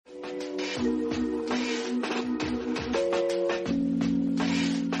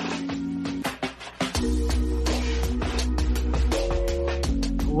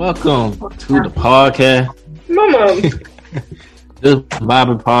Welcome to the podcast. Mama. This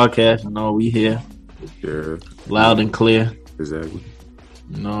vibing podcast. You know, we here. Yeah. Loud and clear. Exactly.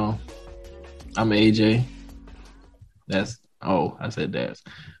 You know, I'm AJ. I said that's.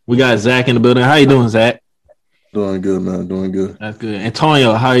 We got Zach in the building. How you doing, Zach? Doing good, man. Doing good. That's good.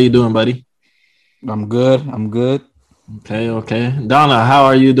 Antonio, how are you doing, buddy? I'm good. Okay. Donna, how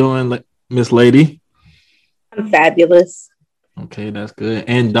are you doing, Miss Lady? I'm fabulous. Okay, that's good.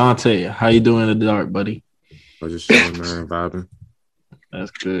 And Dante, how you doing in the dark, buddy? I was just chilling, man, vibing.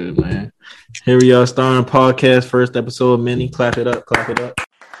 That's good, man. Here we are, starting podcast, first episode, mini. Clap it up.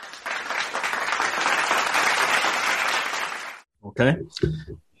 Okay.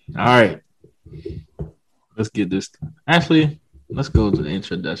 All right. Let's get this. Actually, let's go to the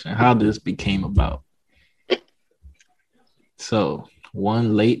introduction. How this became about. So,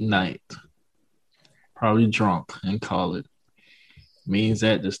 one late night, probably drunk in college, me and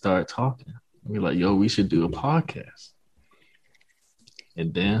Zach just started talking. We're like, yo, we should do a podcast.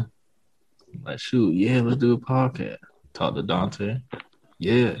 And then, like, shoot, yeah, let's do a podcast. Talk to Dante.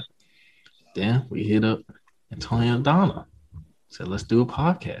 Yeah. Then we hit up Antonio and Donna. Said, let's do a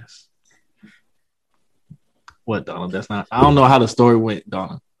podcast. What, Donna? That's not, I don't know how the story went,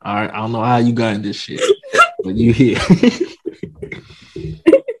 Donna. All right. I don't know how you got in this shit, but you here.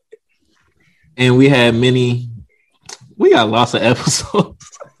 And we got lots of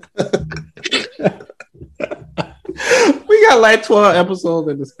episodes. We got like 12 episodes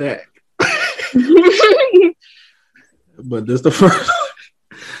in the stack. But this the first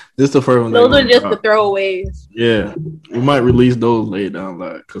one. Those are just the throwaways. Yeah. We might release those later down the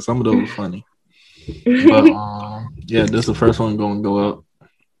line because some of those are funny. But yeah, this is the first one going to go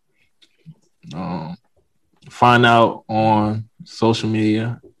up. Find out on social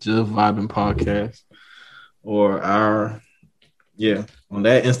media, Just Vibing Podcast, or on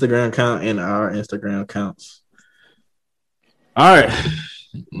that Instagram account and our Instagram accounts. All right,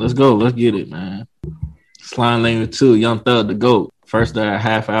 let's go. Let's get it, man. Slime Language 2, Young Thug, the GOAT. First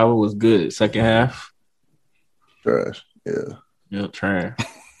half hour was good. Second half, Trash. Yeah. Yep, trash.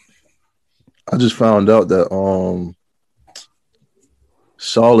 I just found out that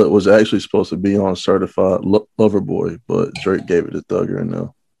Solid was actually supposed to be on Certified Lover Boy, but Drake gave it to Thugger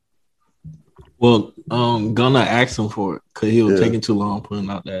now. Well, Gunna asked him for it because he was taking too long putting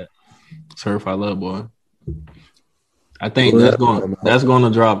out that Certified Lover Boy. I think that's going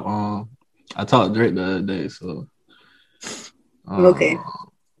to drop. I talked to Drake the other day, so Okay.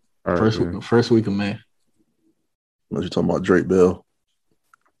 First week of May. What you talking about, Drake Bell?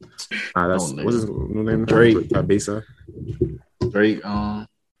 What's his new name? Drake. Cabeza. Drake.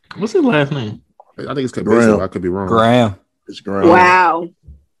 What's his last name? I think it's Cabeza. I could be wrong. Graham. It's Graham.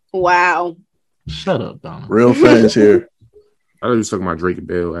 Wow. Shut up, Donna. Real fans here. I thought you was talking about Drake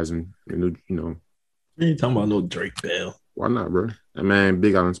Bell, as in, you know. You ain't talking about no Drake Bell. Why not, bro? That man,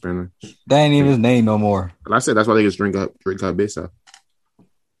 Big Island Spanish. That ain't even his name no more. And I said that's why they just Drake Cabeza.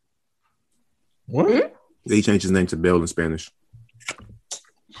 What? He changed his name to Bell in Spanish.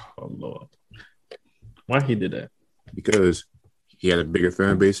 Oh, Lord. Why he did that? Because he had a bigger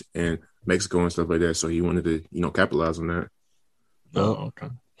fan base in Mexico and stuff like that, so he wanted to, capitalize on that. Oh, okay.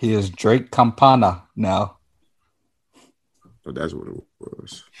 He is Drake Campana now. So that's what it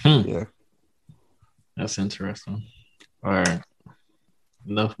was. Yeah. That's interesting. All right.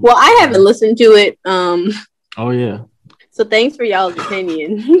 Enough. Well, I haven't listened to it. Oh, yeah. So thanks for y'all's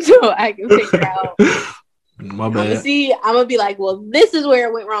opinion, so I can figure out. My bad. I'm gonna be like, well, this is where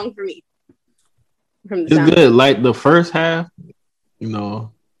it went wrong for me. From the It's good. Like the first half,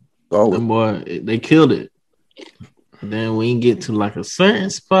 them boy, they killed it. Then we get to like a certain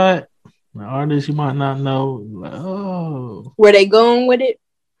spot, an artist you might not know, like, oh, where they going with it?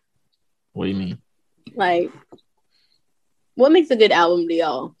 What do you mean? Like, what makes a good album to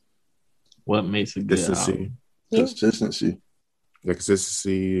y'all? What makes a good album? Consistency. The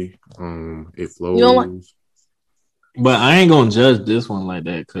consistency, it flows. You know what? But I ain't gonna judge this one like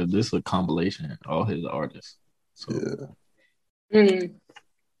that because this is a compilation of all his artists. So,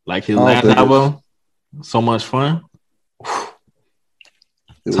 like his last album, So Much Fun.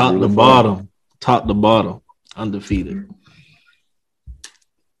 Top to bottom, undefeated.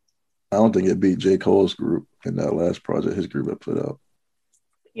 I don't think it beat J. Cole's group in that last project his group had put out.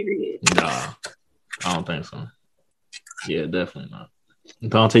 Period. Nah, I don't think so. Yeah, definitely not.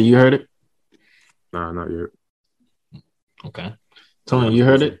 Dante, you heard it? Nah, not yet. Okay. Tony, you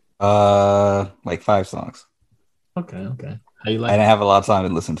heard it? Like 5 songs. Okay. How you like I didn't have a lot of time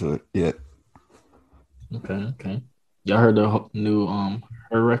to listen to it yet. Okay. Y'all heard the new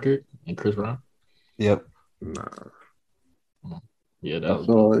Her record and Chris Brown? Yep. Nah. Yeah, I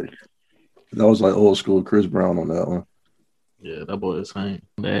feel like that was like old school Chris Brown on that one. That was like old school Chris Brown on that one. Yeah, that boy is saying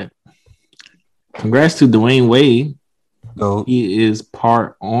that. Congrats to Dwayne Wade. Go. He is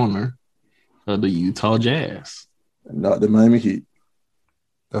part owner of the Utah Jazz. Not the Miami Heat.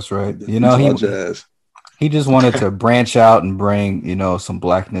 That's right. The You know, Utah he Jazz. he just wanted to branch out and bring, some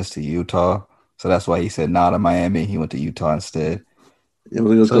blackness to Utah. So that's why he said nah to Miami. He went to Utah instead. It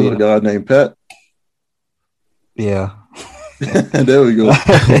was So, because of a guy named Pat. Yeah. There we go.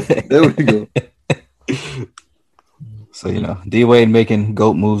 There we go. So, D Wade making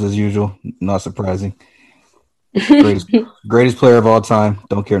GOAT moves as usual. Not surprising. Greatest player of all time.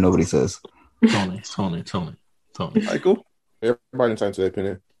 Don't care nobody says. Tony. Michael? Everybody entitled to their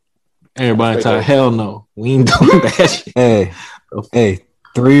opinion. Everybody tell hell no. We ain't doing that shit. Hey,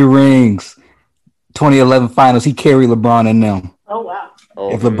 3 rings. 2011 finals. He carried LeBron in them. Oh wow.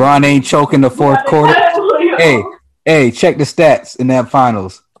 If LeBron ain't choking the fourth quarter, hey, check the stats in that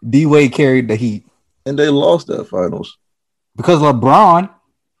finals. D Wade carried the Heat And they lost that finals. because LeBron.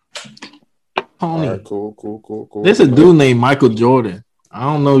 All Tony. right, cool. There's a dude named Michael Jordan. I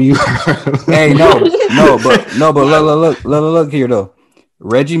don't know you. Hey, but look here though.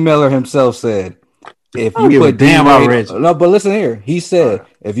 Reggie Miller himself said, if I don't you give a put D damn about Wade, Reggie. no, but listen here. He said,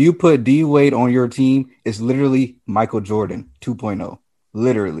 if you put D Wade on your team, it's literally Michael Jordan 2.0.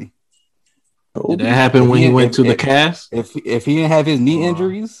 Literally. Did that happen when he went to the Cavs? If he didn't have his knee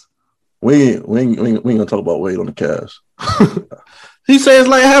injuries, We ain't gonna talk about Wade on the Cavs. He says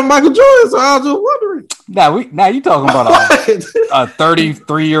like having Michael Jordan, so I was just wondering. now you talking about a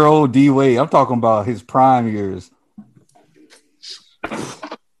 33-year-old D Wade. I'm talking about his prime years.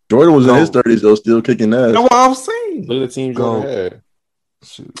 Jordan was in his 30s though, still kicking ass. That's what I'm saying. Look at the team Jordan had.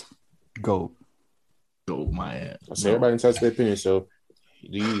 Shoot. Go. Go my ass. I say everybody entitled to their opinion. So,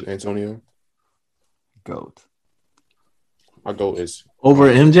 do you, Antonio? GOAT. My goal is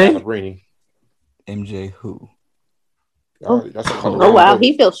Over MJ? Calabrini. MJ who? Oh wow,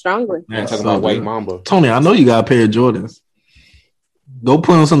 he feels strongly. I'm talking about White Mamba. Tony, I know you got a pair of Jordans. Go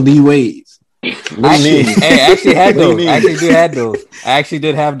put on some D Wades. I actually had those. I actually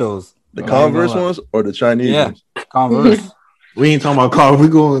did have those. The Converse ones or the Chinese ones? Converse. We ain't talking about cars. We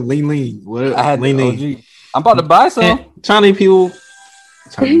going lean. What? I had lean. the OG. I'm about to buy some. Chinese people.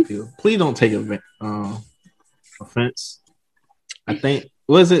 Please don't take offense. I think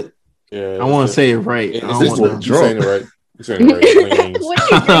was it? Yeah, I want to say it right. I don't want You're saying it right. You're saying it right. What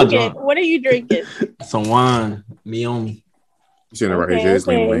are you drinking? What are you drinking? some wine. Me on me. You're saying it right. Okay, it's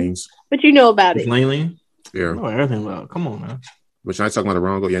lean lanes. But you know about It's it. lean. Yeah. I know everything about it. Come on, man. But you're not talking about the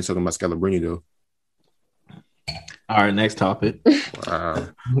wrong goal. You ain't talking about Scalabrini, though. All right, next topic. Wow.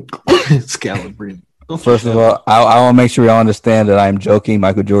 Scalabrini. First of all, I want to make sure y'all understand that I'm joking.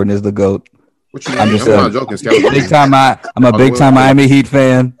 Michael Jordan is the GOAT. What you I'm mean? just I'm not joking. Scalabrini. I'm a big time Miami Heat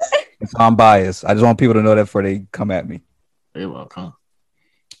fan. So I'm biased. I just want people to know that before they come at me. Very well, huh?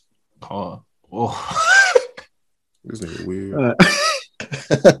 Call. Oh. This nigga weird.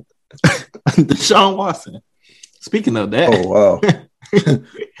 Deshaun Watson. Speaking of that. Oh wow.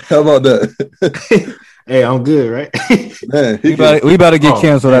 How about that? Hey, I'm good, right? Man, We about to get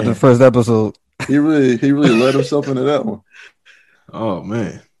canceled after man. the first episode. he really let himself into that one. Oh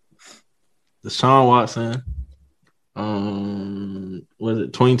man. Deshaun Watson. Was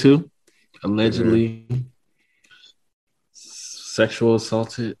it 22? Allegedly sexual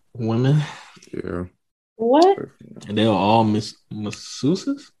assaulted women. Yeah. What? And they were all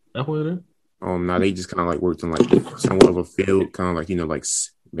masseuses? That what it is? Now they just kind of like worked in like somewhat of a field, kind of like like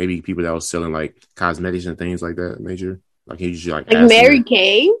maybe people that was selling like cosmetics and things like that nature. Like he just like Mary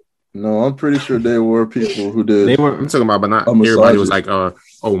Kay? No, I'm pretty sure they were people who did. They were I'm talking about, but not everybody was like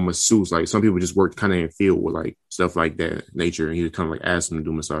masseuse. Like some people just worked kind of in field with like stuff like that nature, and he would kind of like ask them to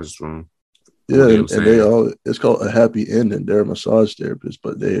do massages for him. Yeah, and they all it's called a happy ending. They're massage therapists,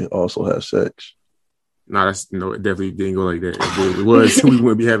 but they also have sex. No, it definitely didn't go like that. If it was, we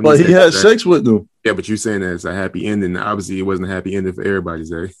wouldn't be having. But he had sex with them. Yeah, but you're saying that it's a happy ending. Obviously, it wasn't a happy ending for everybody's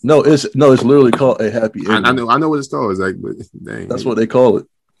day. No, it's literally called a happy ending. I know what it's called. It's like, but dang, that's what they call it.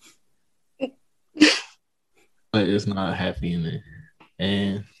 but it's not a happy ending.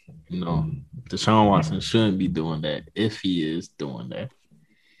 And Deshaun Watson shouldn't be doing that if he is doing that.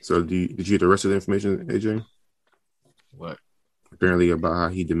 So did you get the rest of the information, AJ? What? Apparently about how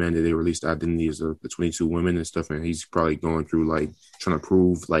he demanded they release the identities of the 22 women and stuff, and he's probably going through like trying to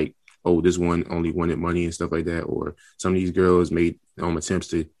prove like, oh, this one only wanted money and stuff like that, or some of these girls made attempts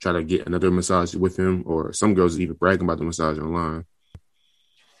to try to get another massage with him, or some girls even bragging about the massage online.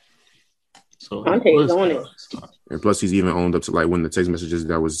 So Conte's on it. And plus, he's even owned up to like one of the text messages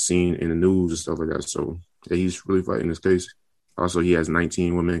that was seen in the news and stuff like that. So yeah, he's really fighting this case. Also, he has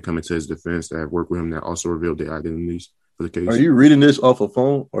 19 women coming to his defense that have worked with him that also revealed their identities for the case. Are you reading this off a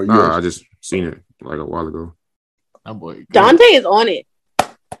phone or you? Nah, I just seen it like a while ago. That boy. Good. Dante is on it.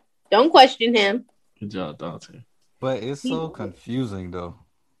 Don't question him. Good job, Dante. But it's so confusing though.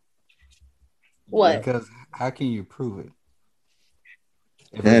 What? Because how can you prove it?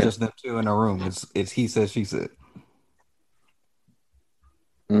 If it's just them two in a room, it's he said, she said.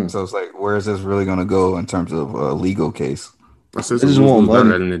 So it's like, where is this really going to go in terms of a legal case? They just want money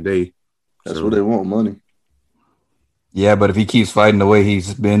at the end of the day. That's what they want, money. Yeah, but if he keeps fighting the way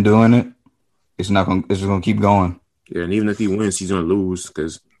he's been doing it, it's just gonna keep going. Yeah, and even if he wins, he's gonna lose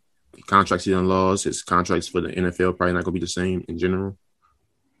because the contracts he done lost, his contracts for the NFL probably not gonna be the same in general.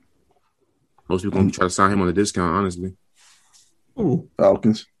 Most people gonna try to sign him on a discount, honestly. Ooh,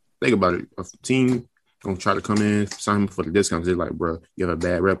 Falcons. Think about it. A team gonna try to come in, sign him for the discount because they're like, bro, you have a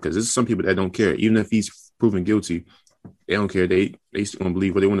bad rep. Because there's some people that don't care. Even if he's proven guilty, they don't care. They still gonna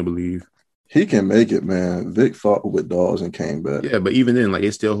believe what they want to believe. He can make it, man. Vic fought with dogs and came back. Yeah, but even then, like,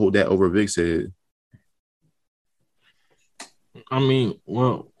 they still hold that over Vic's head. I mean,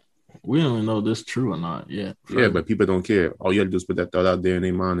 well, we don't even know if this is true or not yet. Yeah, but people don't care. All you have to do is put that thought out there in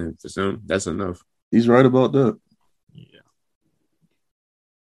their mind, and for some, that's enough. He's right about that. Yeah.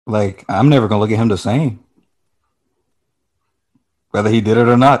 Like, I'm never gonna look at him the same, whether he did it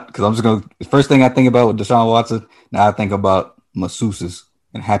or not. Because I'm just gonna. The first thing I think about with Deshaun Watson, now I think about masseuses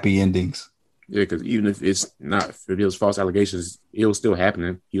and happy endings. Yeah, because even if it's not, if it was false allegations, it'll still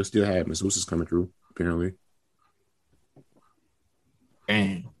happen. He'll still have masseuses coming through, apparently.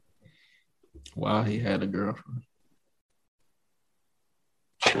 Dang. Wow, he had a girlfriend.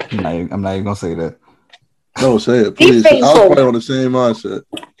 I'm not even gonna say that. No, say it, please. I was probably on the same mindset.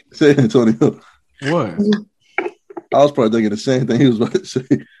 Say it, Antonio. What? I was probably thinking the same thing he was about to say.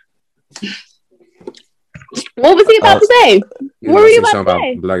 What was he about to say? What were you about to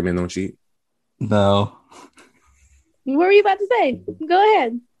say? Black men don't cheat. No. What were you about to say? Go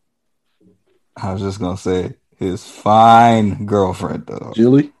ahead. I was just gonna say his fine girlfriend, though.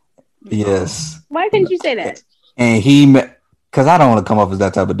 Julie? Yes. Why couldn't you say that? And because I don't want to come off as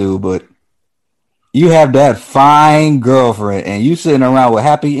that type of dude, but you have that fine girlfriend and you sitting around with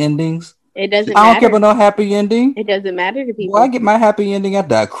happy endings. It doesn't I don't matter. care about no happy ending. It doesn't matter to people. Well, I get my happy ending at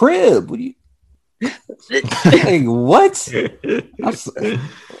the crib. What do you like, what?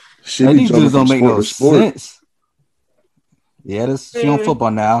 These dudes don't make no sense. Yeah, she on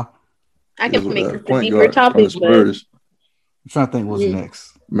football now. I can make this a deeper topic, but I'm trying to think what's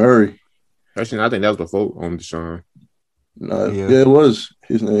next. Murray. Actually, I think that was before Deshaun. Yeah, it was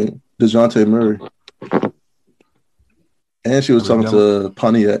his name, DeJounte Murray. And she was talking to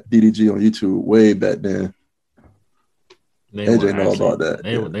Pontiac DDG on YouTube way back then. AJ know about that.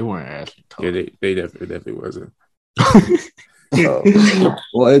 They weren't actually talking. Yeah, they definitely wasn't. Well,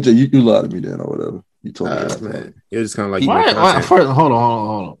 AJ, you lied to me then or whatever. You told me that. Man. It was kind of like First, hold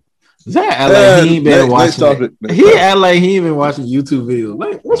on. Zach act like he ain't been watching. He act like he ain't been watching YouTube videos.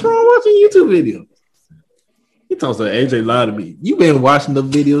 Like, what's wrong watching YouTube videos? He talks to AJ lied to me. You been watching the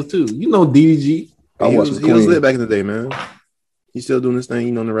videos too. You know DDG. He was lit back in the day, man. He's still doing this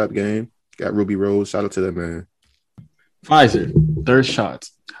thing, on the rap game. Got Ruby Rose. Shout out to that man. Pfizer, third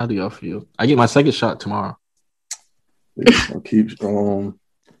shots. How do y'all feel? I get my second shot tomorrow. They're gonna keep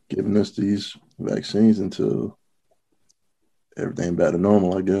giving us these vaccines until everything back to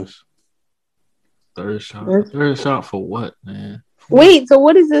normal, I guess. Third shot for what, man? Wait, so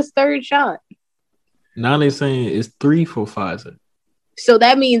what is this third shot? Now they're saying it's 3 for Pfizer. So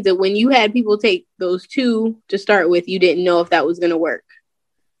that means that when you had people take those 2 to start with, you didn't know if that was going to work.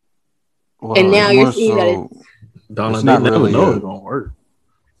 Well, and now you're seeing that it's... Donald, they never know it's going to work.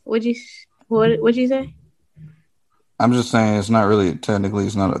 What'd you say? I'm just saying it's not really, technically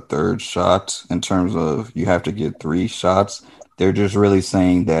it's not a third shot in terms of you have to get 3 shots. They're just really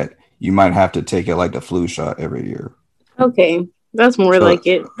saying that you might have to take it like the flu shot every year. Okay, that's more like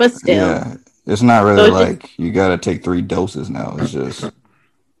it, but still. Yeah, it's not really so like you got to take 3 doses now. It's just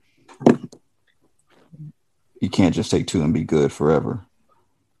you can't just take 2 and be good forever.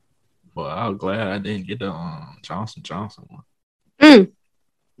 Well, I'm glad I didn't get the Johnson one. Mm.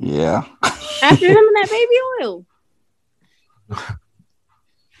 Yeah. After him and that baby oil.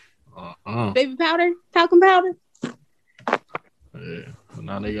 Baby powder? Talcum powder? Yeah. But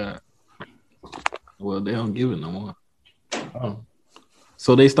now they got... Well, they don't give it no more. Oh.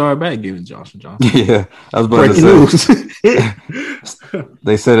 So they started back giving Johnson. Yeah. I was about to say.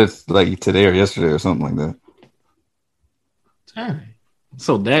 They said it's like today or yesterday or something like that. Dang.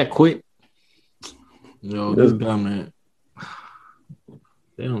 So that quick? This government...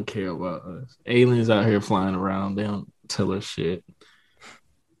 They don't care about us. Aliens out here flying around. They don't tell us shit.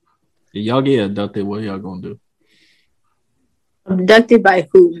 If y'all get abducted, what y'all gonna do? Abducted by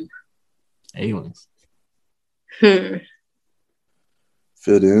whom? Aliens. Hmm.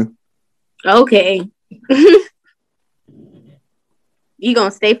 Fit in. Okay. You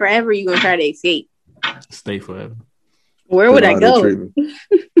gonna stay forever? Or you gonna try to escape? Stay forever. Where would I go? I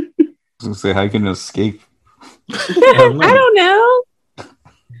was gonna say, how you can escape? I don't know.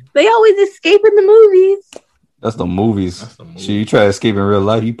 They always escape in the movies. That's the movies. Shit, you try to escape in real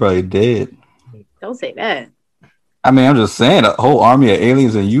life, you probably dead. Don't say that. I mean, I'm just saying, a whole army of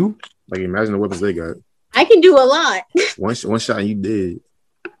aliens and you. Like, imagine the weapons they got. I can do a lot. One shot and you dead.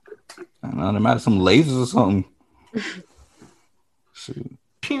 I don't know, there might be some lasers or something. Shoot.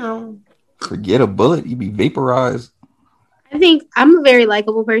 Forget a bullet, you be vaporized. I think I'm a very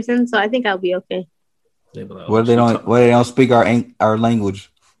likable person, so I think I'll be okay. Like, what they don't speak our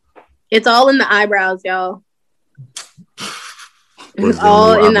language? It's all in the eyebrows, y'all. It's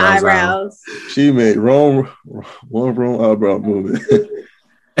all in the eyebrows. She made one wrong eyebrow movement.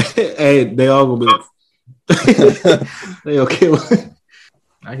 Hey, they all gonna be like, they okay with it.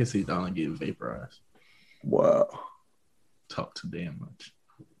 I can see Donna getting vaporized. Wow. Talk too damn much.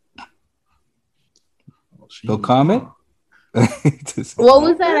 No comment? What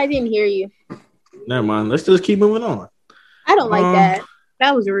was that? I didn't hear you. Never mind. Let's just keep moving on. I don't like that.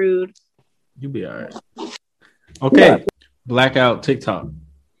 That was rude. You'll be all right. Okay. Yeah. Blackout TikTok.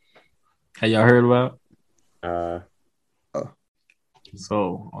 Have y'all heard about?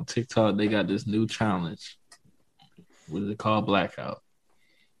 So on TikTok, they got this new challenge. What is it called? Blackout.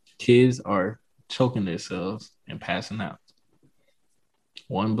 Kids are choking themselves and passing out.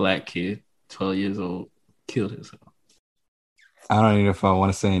 One black kid, 12 years old, killed himself. I don't even know if I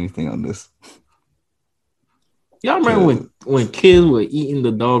want to say anything on this. Y'all remember when kids were eating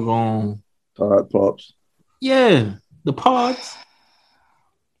the doggone Pod Pops? Yeah, the pods.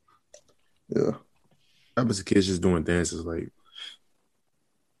 Yeah. I was the kids just doing dances like,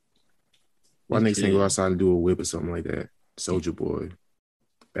 why niggas think go outside and do a whip or something like that? Soldier Boy,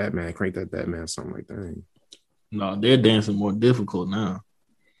 Batman, crank that Batman, something like that. No, they're dancing more difficult now.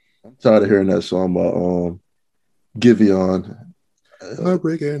 I'm tired of hearing that song by Giveon.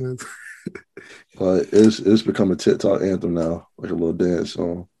 Like it's become a TikTok anthem now, like a little dance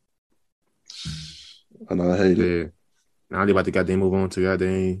song. And I hate it. Now they about to goddamn move on to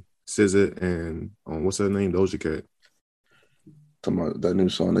goddamn SZA and what's her name? Doja Cat. Talking about that new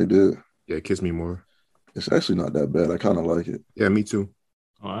song they did. Yeah, Kiss Me More. It's actually not that bad. I kind of like it. Yeah, me too.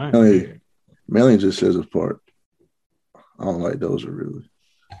 All right. Mainly just SZA's part. I don't like Doja really.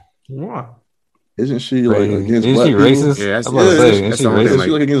 Wow. Isn't she like against Is black she people? racist? Yeah, that's what I'm saying. Is she racist? Like,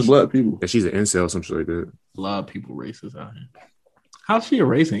 she like against black people. Yeah, she's an incel, some shit like that. A lot of people racist out here. How's she a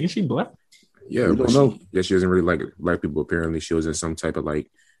racist? Is she black? Yeah, we don't know. She doesn't really like black people. Apparently, she was in some type of like.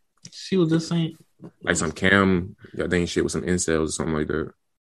 She was just saying. Like some cam, goddamn shit with some incels or something like that.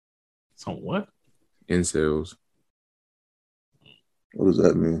 Some what? Incels. What does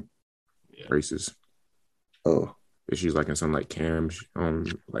that mean? Racist. Oh. She's like in some like cam room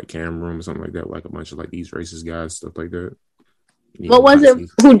or something like that, like a bunch of like these racist guys, stuff like that. What was it?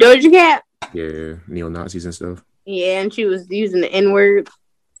 Who, Doja Cat? Yeah, neo-Nazis and stuff. Yeah, and she was using the N-word.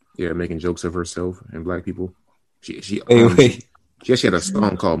 Yeah, making jokes of herself and black people. She actually had a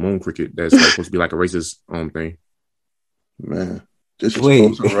song called Moon Cricket that's like supposed to be like a racist thing. Man, just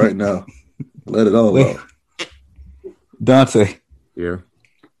expose her right now. Let it all out. Dante. Yeah.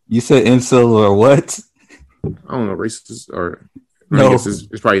 You said incel or what? I don't know, racist or no. I guess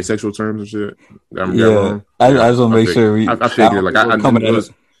it's probably sexual terms and shit. I just want to make sure I figured like I knew it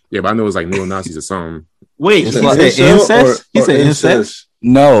was, yeah, but I know it was like neo-Nazis or something. Wait, you said incest? You said incest?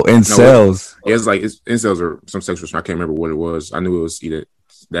 No, incels. Yeah, it's like incels or some sexual term. I can't remember what it was. I knew it was either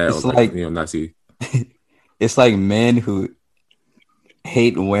that it's or like neo-Nazi. It's like men who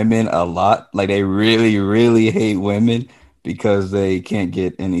hate women a lot. Like they really, really hate women because they can't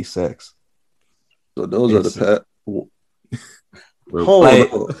get any sex. So those are the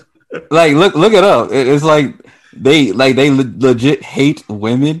like look it up. It's like they legit hate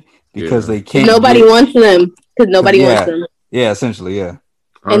women because they can't. Nobody wants them because nobody wants them. Yeah, essentially, yeah.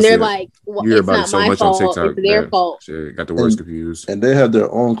 Honestly, and they're like, well, it's not so my fault. TikTok, it's their fault. Shit, got the words confused. And they have their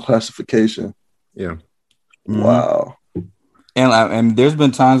own classification. Yeah. Wow. And there's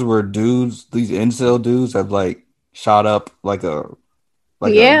been times where these incel dudes have like shot up like a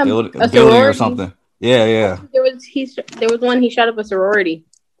building or something. Yeah. There was one he shot up a sorority.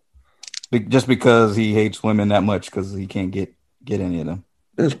 Just because he hates women that much because he can't get any of them.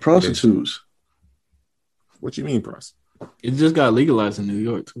 There's prostitutes. What you mean, prostitutes? It just got legalized in New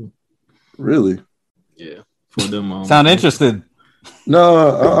York too. Really? Yeah. for them. Sound interested?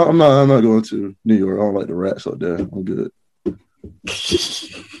 No, I'm not. I'm not going to New York. I don't like the rats out there. I'm good.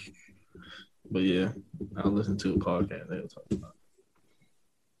 But yeah, I'll listen to a podcast they'll talk about.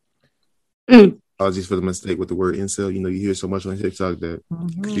 Apologies for the mistake with the word incel. You know, you hear so much on TikTok that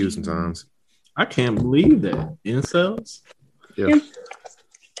confused sometimes. I can't believe that incels. Yeah.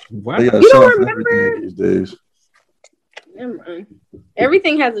 Wow. You don't remember these days. Never mind.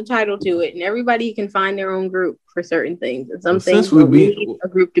 Everything has a title to it, and everybody can find their own group for certain things. And some things don't need a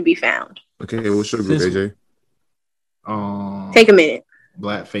group to be found. Okay, what's your group, AJ? Take a minute.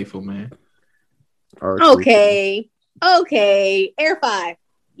 Black Faithful Man. Okay. Air 5.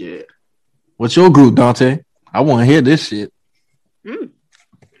 Yeah. What's your group, Dante? I want to hear this shit. You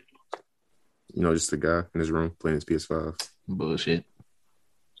know, just a guy in his room playing his PS5. Bullshit.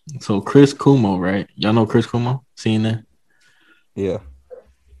 So Chris Cuomo, right? Y'all know Chris Cuomo? Seen that? Yeah.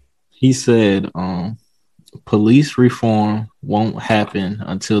 He said, police reform won't happen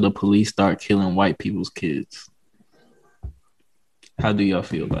until the police start killing white people's kids. How do y'all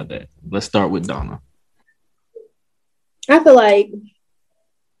feel about that? Let's start with Donna. I feel like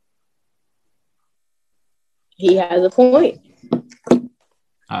he has a point.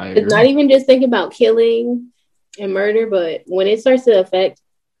 It's not even just thinking about killing and murder, but when it starts to affect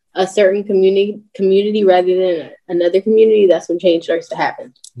a certain community rather than another community, that's when change starts to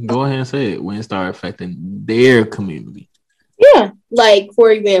happen. Go ahead and say it. When it starts affecting their community. Yeah. Like,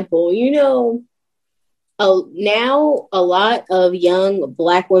 for example, you know, now a lot of young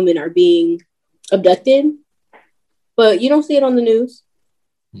Black women are being abducted, but you don't see it on the news.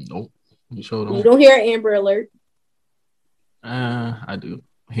 Nope. You sure don't. You don't hear an Amber Alert. I do.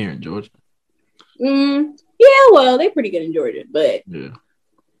 Here in Georgia. Yeah, well, they're pretty good in Georgia, but yeah.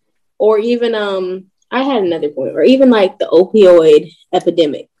 Or even I had another point, or even like the opioid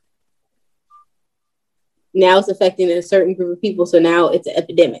epidemic. Now it's affecting a certain group of people, so now it's an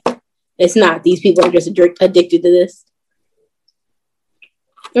epidemic. It's not these people are just addicted to this.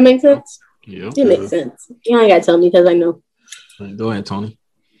 That makes sense? Yeah. It makes sense. You ain't gotta tell me because I know. Go ahead, Tony.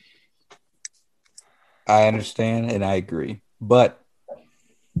 I understand and I agree. But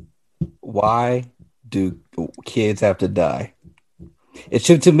why do kids have to die? It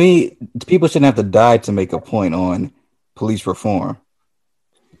should, to me, people shouldn't have to die to make a point on police reform.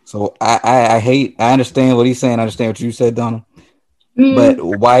 So I understand what he's saying. I understand what you said, Donna. But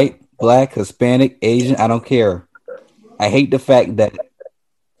white, Black, Hispanic, Asian, I don't care. I hate the fact that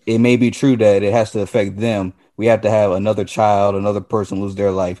it may be true that it has to affect them. We have to have another child, another person lose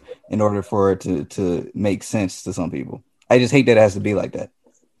their life in order for it to make sense to some people. I just hate that it has to be like that.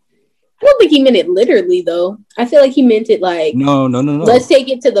 I don't think he meant it literally, though. I feel like he meant it like, no. Let's take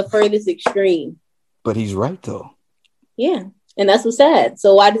it to the furthest extreme. But he's right, though. Yeah, and that's what's sad.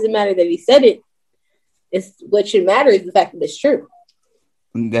 So why does it matter that he said it? It's what should matter is the fact that it's true.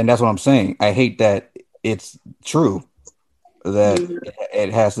 And that's what I'm saying. I hate that it's true that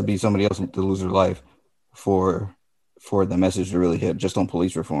it has to be somebody else to lose their life for the message to really hit just on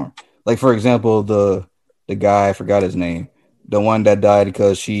police reform. Like, for example, the guy, I forgot his name, the one that died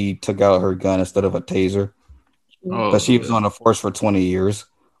because she took out her gun instead of a taser. But she was on the force for 20 years.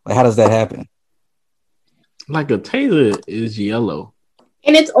 Like, how does that happen? Like, a taser is yellow.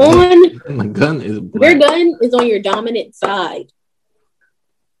 And it's on... The gun is black. Your gun is on your dominant side.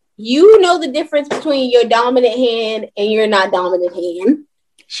 You know the difference between your dominant hand and your not dominant hand.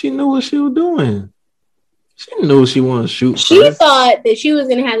 She knew what she was doing. She knew she wanted to shoot. She thought that she was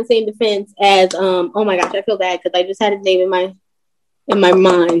going to have the same defense as, oh my gosh, I feel bad because I just had his name in my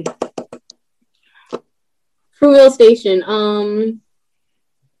mind. Fruitvale Station.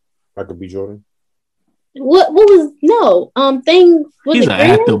 Michael B. Jordan. What was thing? Was He's it an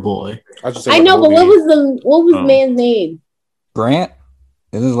Grant? actor boy. I know, but what was the man's name? Grant.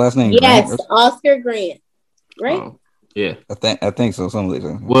 Is his last name? Yes, Grant? Oscar Grant. Right? Yeah, I think so.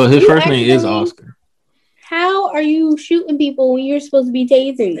 Something. Well, his first name is Oscar. How are you shooting people when you're supposed to be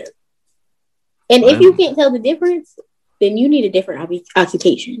tasing them? And if you can't tell the difference, then you need a different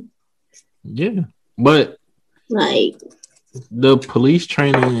occupation. Yeah, but like the police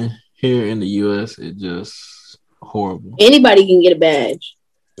training here in the U.S. is just horrible. Anybody can get a badge.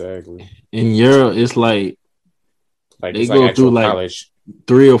 Exactly. In Europe, it's like they go through like college.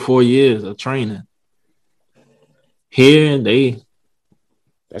 3 or 4 years of training. Here,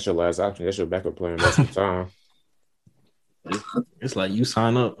 that's your last option. That's your backup plan most of the time. It's like you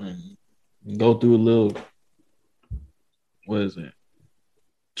sign up and go through a little, what is it?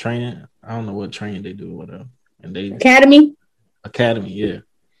 Training? I don't know what training they do or whatever. And Academy, yeah.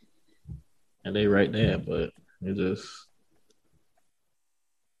 And they right there, but it just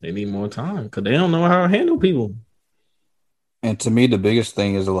They need more time because they don't know how to handle people. And to me, the biggest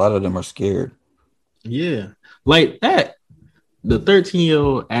thing is a lot of them are scared. Yeah. Like that. The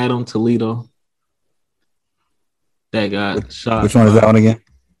 13-year-old Adam Toledo that got shot. Which one is that one again?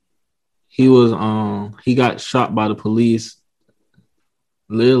 He was he got shot by the police.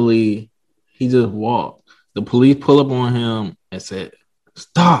 Literally, he just walked. The police pull up on him and said,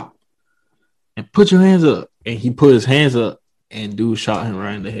 "Stop and put your hands up." And he put his hands up, and dude shot him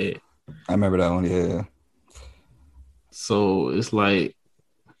right in the head. I remember that one. Yeah. So it's like,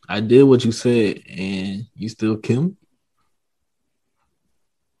 I did what you said, and you still kill me.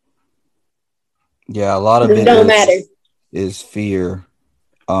 Yeah, a lot of it don't matter. Is fear.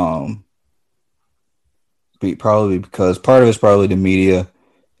 Probably because part of it's probably the media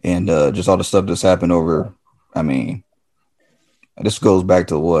and just all the stuff that's happened over. I mean, this goes back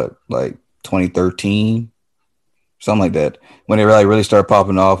to what, like 2013, something like that, when it really started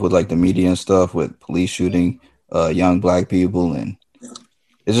popping off with like the media and stuff, with police shooting young black people, and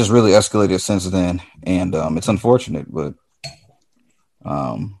it's just really escalated since then. And it's unfortunate, but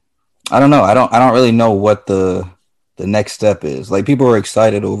I don't know. I don't really know what the next step is. Like, people are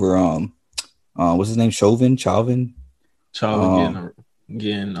excited over what's his name? Chauvin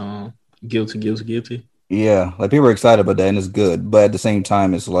getting guilty. Yeah, like, people are excited about that, and it's good. But at the same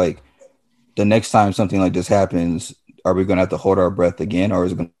time, it's like, the next time something like this happens, are we gonna have to hold our breath again, or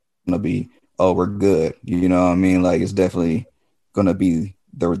is it gonna be, oh, we're good? You know what I mean? Like, it's definitely gonna be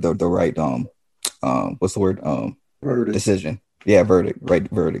the right what's the word? Verdict. Decision. Yeah, right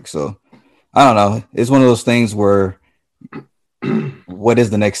verdict. So I don't know. It's one of those things where, what is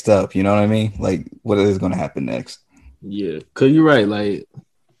the next step? You know what I mean? Like, what is going to happen next? Yeah, because you're right. Like,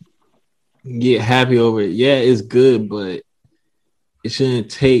 get happy over it. Yeah, it's good, but it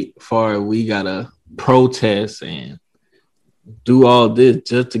shouldn't take far. We got to protest and do all this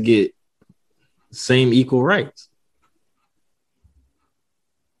just to get same equal rights.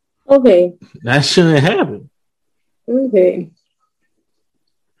 Okay. That shouldn't happen. Okay.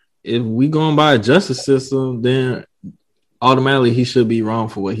 If we going by a justice system, then automatically he should be wrong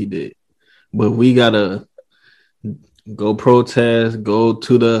for what he did. But we gotta go protest, go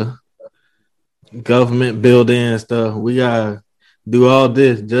to the government building and stuff. We gotta do all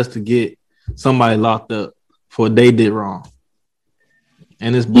this just to get somebody locked up for what they did wrong.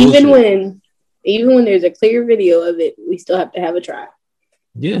 And it's bullshit. Even when there's a clear video of it, we still have to have a trial.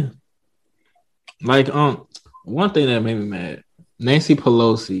 Yeah. Like, one thing that made me mad, Nancy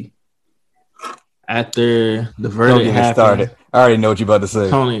Pelosi, after the verdict happened, started. I already know what you're about to say.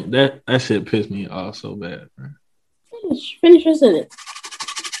 Tony, that shit pissed me off so bad, bro. Finish your sentence.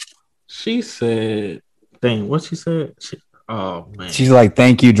 She said, what she said? Oh, man. She's like,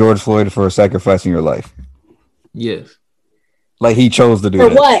 "Thank you, George Floyd, for sacrificing your life." Yes. Like, he chose to do for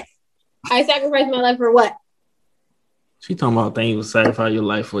that. For what? I sacrificed my life for what? She talking about thank you for sacrificing your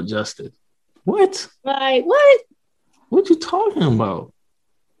life for justice. What? Like, what? What you talking about?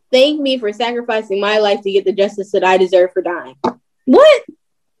 Thank me for sacrificing my life to get the justice that I deserve for dying. What?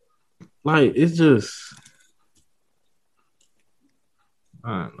 Like, it's just,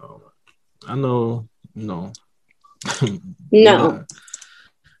 I don't know. I know, no. No.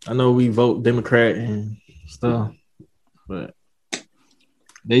 I know we vote Democrat and stuff, but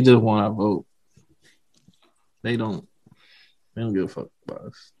they just want our vote. They don't give a fuck about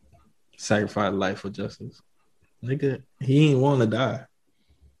us. Sacrifice life for justice. Nigga, he ain't want to die.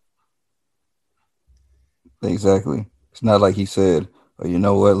 Exactly. It's not like he said, "Oh, you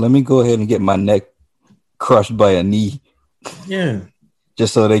know what? Let me go ahead and get my neck crushed by a knee." Yeah.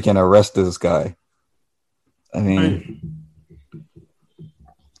 Just so they can arrest this guy. I mean,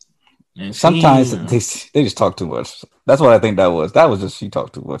 sometimes they just talk too much. That's what I think that was. That was just, she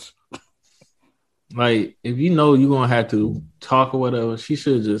talked too much. Like, if you know you're going to have to talk or whatever, she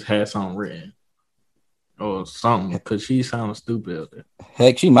should have just had something written. Or something, because she sounded stupid out there.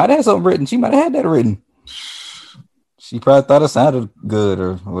 Heck, she might have had something written. She might have had that written. She probably thought it sounded good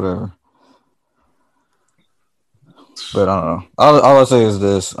or whatever. But I don't know. All I'll say is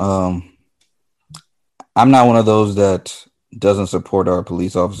this. I'm not one of those that doesn't support our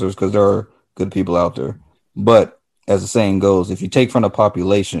police officers, because there are good people out there. But as the saying goes, if you take from the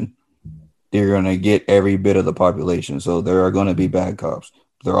population, you're going to get every bit of the population. So there are going to be bad cops.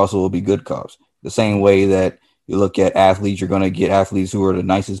 There also will be good cops. The same way that you look at athletes, you're going to get athletes who are the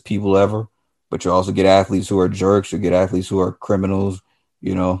nicest people ever, but you also get athletes who are jerks. You get athletes who are criminals,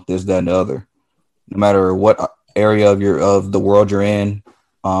 you know, this, that, and the other. No matter what area of the world you're in,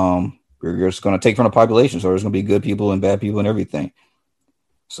 you're just going to take from the population. So there's going to be good people and bad people and everything.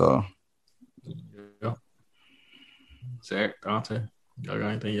 So. Yeah. Zach, Dante, Y'all got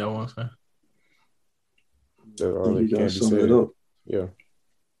anything y'all want to say? That's all that can be sum said. it up. Yeah.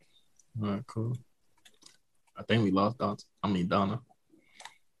 All right, cool. I think we lost Donna. I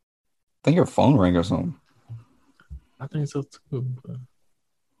think your phone rang or something. I think so too. But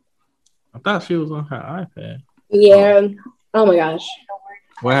I thought she was on her iPad. Yeah. Oh my gosh.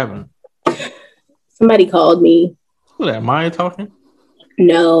 What happened? Somebody called me. Who that? Maya talking?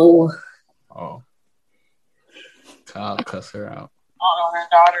 No. Oh. Kyle cuss her out. Oh, her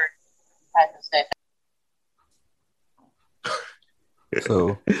daughter had to say.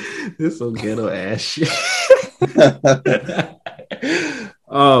 So This some ghetto ass shit.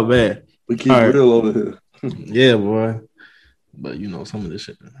 Oh man. We keep real over here. Yeah, boy. But you know, some of this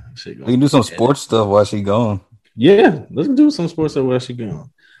shit we can do some sports stuff while she gone. Yeah, let's do some sports stuff while she gone.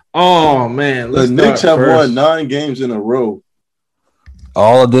 Oh man, the Knicks have won 9 games in a row.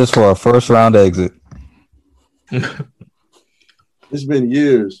 All of this for a first round exit. It's been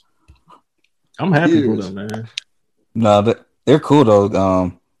years. I'm happy for them, man. No, they're cool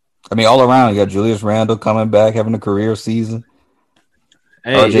though. I mean, all around, you got Julius Randle coming back, having a career season.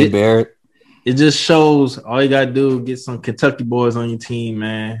 Hey, RJ Barrett. It just shows all you gotta do is get some Kentucky boys on your team,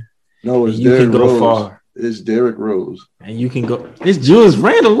 man. No, it's you can go Rose. Far. It's Derrick Rose. And you can go. It's Julius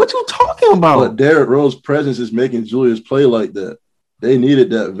Randle. What you talking about? But Derrick Rose's presence is making Julius play like that. They needed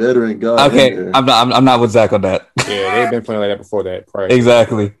that veteran guy. Okay, I'm not with Zach on that. Yeah, they've been playing like that before that.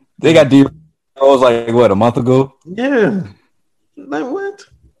 Exactly. They got D Rose like what, a month ago? Yeah. Like what?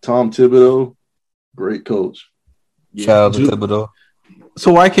 Tom Thibodeau, great coach. Shout out to Thibodeau.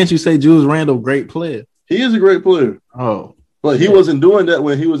 So why can't you say Julius Randle, great player? He is a great player. Oh, but he wasn't doing that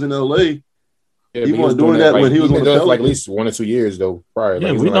when he was in LA. Yeah, he wasn't doing that when he was on the Pelicans. Like at least 1 or 2 years though. Prior,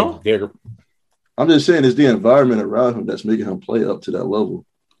 yeah, like, we know. I'm just saying it's the environment around him that's making him play up to that level.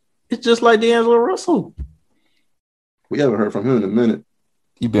 It's just like D'Angelo Russell. We haven't heard from him in a minute.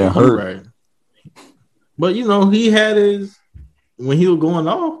 He been hurt. Right. But you know, he had his when he was going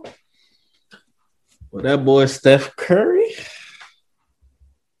off. Well, that boy Steph Curry.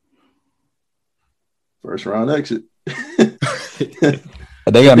 First round exit.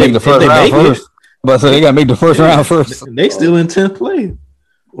 They gotta make the first round first. But so they gotta make the first round first. They still in 10th place.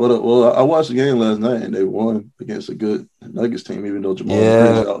 Well, I watched the game last night and they won against a good Nuggets team, even though Jamal.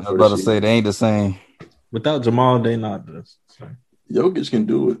 Yeah, I was about to say they ain't the same. Without Jamal, they not this. So. Jokic can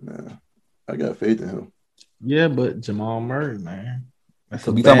do it, man. I got faith in him. Yeah, but Jamal Murray, man. We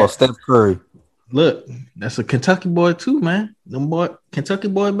talking about Steph Curry. Look, that's a Kentucky boy too, man. Kentucky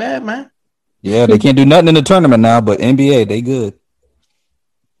boy bad, man. Yeah, they can't do nothing in the tournament now, but NBA, they good.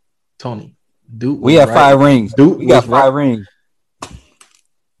 Tony, Duke. We have 5 rings. Duke, we got 5 rings.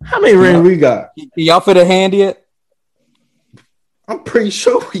 How many rings we got? Can y'all fit a hand yet? I'm pretty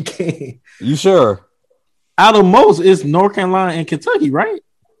sure we can. You sure? Out of most, it's North Carolina and Kentucky, right?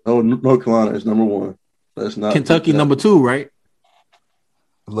 Oh, North Carolina is number 1. That's not Kentucky number 2, right?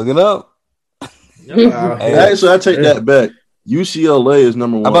 Look it up. Actually, I take that back. UCLA is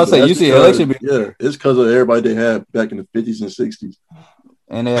number 1. I'm about to say UCLA should be. Yeah, it's because of everybody they had back in the 50s and 60s.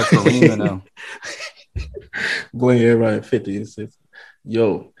 And they have Kareem now. Blame everybody at 50s and 60s.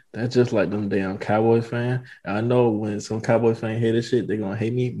 Yo, that's just like them damn Cowboys fan. I know when some Cowboys fan hear this shit, they're gonna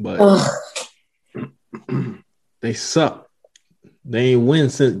hate me, but they suck. They ain't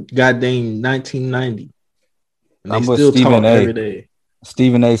win since goddamn 1990. And they still talk every day.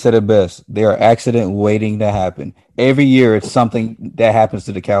 Stephen A said it best. They are accident waiting to happen. Every year, it's something that happens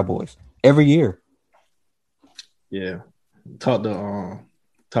to the Cowboys. Every year. Yeah, talked to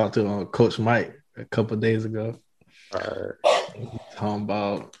Coach Mike a couple of days ago. Talking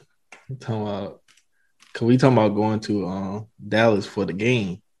about, cause we talking about going to Dallas for the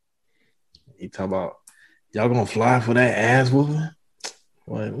game. He talking about y'all gonna fly for that ass whooping.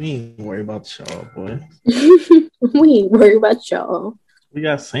 Boy, we ain't worried about y'all, boy. We ain't worried about y'all. We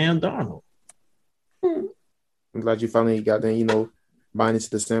got Sam Darnold. I'm glad you finally got there, buying into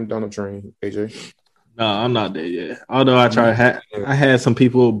the Sam Darnold train, AJ. No, I'm not there yet. Although I tried, I had some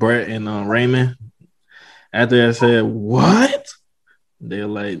people, Brett and Raymond. After I said, "What?" They're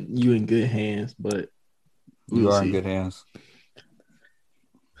like, "You in good hands," but you are in good hands.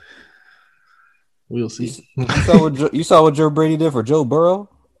 We'll see. You saw what Joe Brady did for Joe Burrow?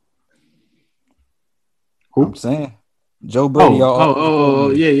 Who? I'm saying Joe Brady.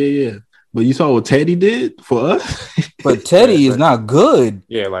 Yeah. But you saw what Teddy did for us? But Teddy is not good.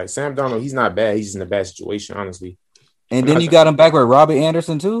 Yeah, like Sam Darnold, he's not bad. He's just in a bad situation, honestly. And then you got him back with Robbie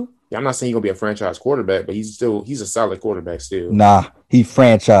Anderson too? Yeah, I'm not saying he's going to be a franchise quarterback, but he's a solid quarterback still. Nah, he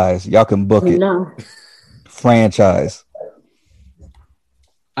franchise. Y'all can book it. No. Franchise.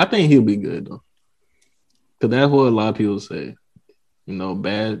 I think he'll be good, though. Because that's what a lot of people say.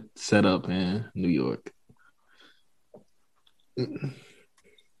 bad setup in New York.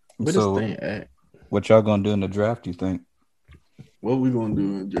 But So, this thing at? What y'all gonna do in the draft? You think? What we gonna do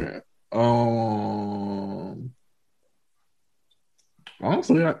in the draft?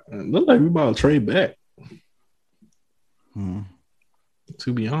 Honestly, it look like we about to trade back.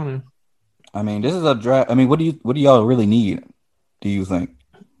 To be honest, I mean, this is a draft. I mean, what do y'all really need? Do you think?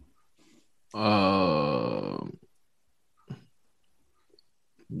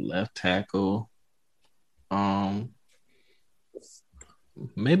 Left tackle.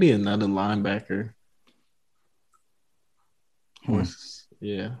 Maybe another linebacker.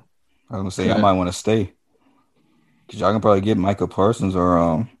 Yeah. I was gonna say I might want to stay because y'all can probably get Micah Parsons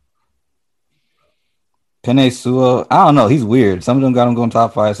or Penei Sewell. I don't know. He's weird. Some of them got him going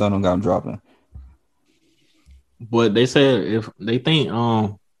top 5. Some of them got him dropping. But they said if they think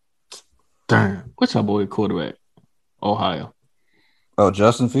what's our boy quarterback? Ohio. Oh,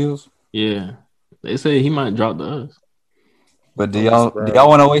 Justin Fields? Yeah. They say he might drop to us. But do y'all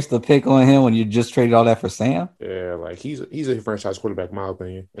want to waste the pick on him when you just traded all that for Sam? Yeah, like he's a franchise quarterback, in my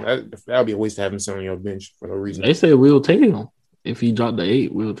opinion. And that would be a waste to have him sitting on your bench for no reason. They said we'll take him. If he dropped to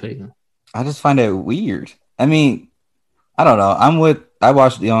 8, we'll take him. I just find that weird. I mean, I don't know. I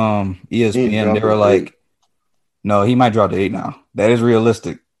watched the ESPN. They were like, no, he might drop to 8 now. That is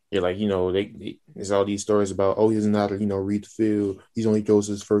realistic. Yeah, like, there's all these stories about, he doesn't know how to, read the field. He's only throws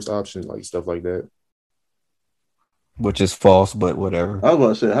his first option, like stuff like that. Which is false, but whatever. I was about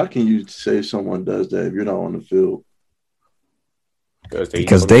to say, how can you say someone does that if you're not on the field?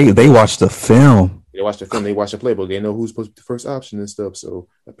 Because they watch the film. They watch the film. They watch the playbook. They know who's supposed to be the first option and stuff. So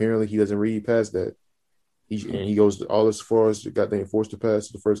apparently he doesn't read past that. He goes all as far as goddamn forced to pass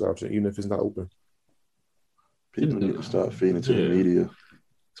to the first option, even if it's not open. People need to start feeding into the media.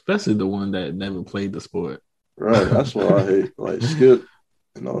 Especially the one that never played the sport. Right. That's what I hate. Like Skip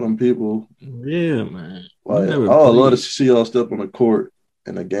and all them people. Yeah, man. Like, I would love to see y'all step on the court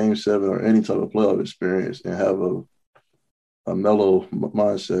in a game 7 or any type of playoff experience and have a mellow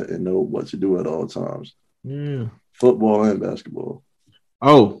mindset and know what to do at all times. Yeah. Football and basketball.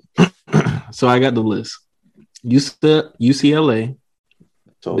 Oh, so I got the list. UCLA,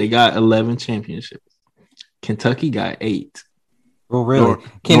 they got 11 championships. Kentucky got 8. Oh, really?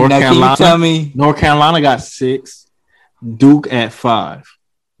 Can you tell me? North Carolina got 6. Duke at 5.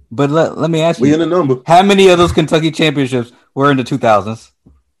 But let me ask you. We in the number. How many of those Kentucky championships were in the 2000s?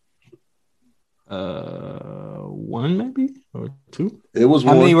 1 maybe or 2. It was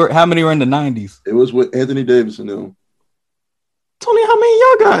how 1. How many were in the 90s? It was with Anthony Davis and them. Tony, how many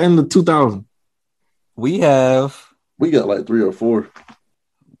y'all got in the 2000s? We got like 3 or 4.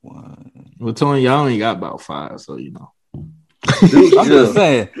 Well, Tony, y'all only got about 5, so I'm just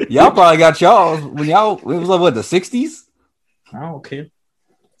saying, y'all probably got y'all when y'all it was like what, the 60s? I don't care.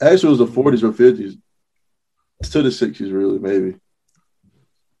 Actually, it was the 40s or 50s. To the 60s, really, maybe.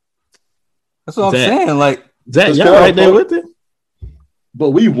 That's what I'm saying. Like, Zach, y'all right there with it. But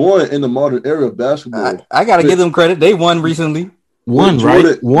we won in the modern era of basketball. I gotta give them credit. They won recently. One,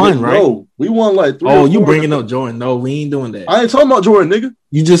 right? No, we won like 3. Oh, you bringing up Jordan? No, we ain't doing that. I ain't talking about Jordan, nigga.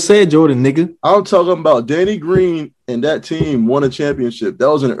 You just said Jordan, nigga. I'm talking about Danny Green and that team won a championship. That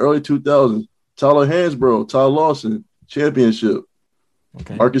was in the early 2000s. Tyler Hansbrough, Ty Lawson, championship.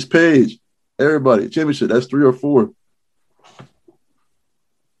 Okay. Marcus Page, everybody, championship. That's 3 or 4.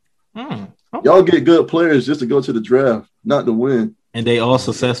 Okay. Y'all get good players just to go to the draft, not to win. And they all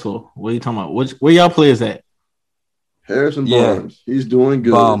successful. What are you talking about? Where y'all players at? Harrison Barnes. He's doing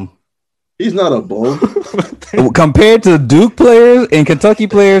good. He's not a bum. Compared to Duke players and Kentucky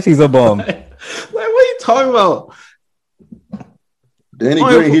players, he's a bum. Like, what are you talking about? Danny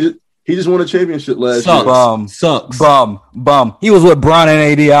Green, he just won a championship last year. Sucks. Bum. He was with Bron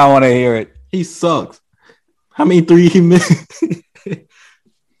and AD. I want to hear it. He sucks. How many 3 he missed?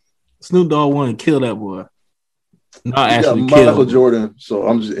 Snoop Dogg wanted to kill that boy. Not actually kill Michael Jordan, so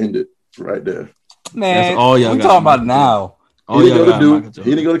I'm just end it right there. Man, that's all y'all we talking about now. He didn't go to Duke. He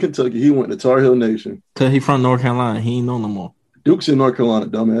didn't go to Kentucky. He went to Tar Heel Nation. Cause he from North Carolina. He ain't know no more. Duke's in North Carolina,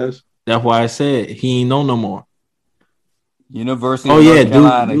 dumbass. That's why I said he ain't know no more. University of North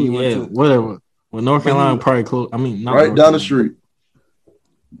Carolina. Duke, whatever. Well, North Carolina probably close. I mean, not right down the street.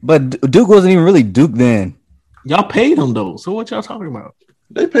 But Duke wasn't even really Duke then. Y'all paid him though. So what y'all talking about?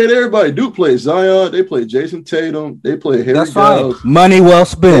 They paid everybody. Duke played Zion. They played Jason Tatum. They played Harry Giles. Money well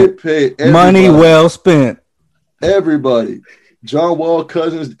spent. They paid everybody. Money well spent. Everybody. John Wall,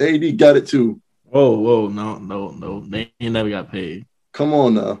 Cousins, AD got it too. Whoa, no. They ain't never got paid. Come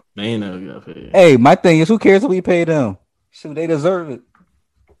on now. They ain't never got paid. Hey, my thing is, who cares if we pay them? Shoot, they deserve it.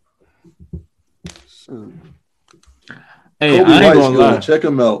 Shoot. Hey, Kobe I ain't White's gonna good. lie. Check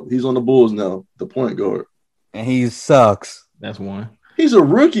him out. He's on the Bulls now, the point guard. And he sucks. That's one. He's a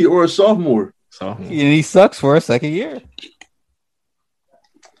rookie or a sophomore. Sophomore. And he sucks for a second year.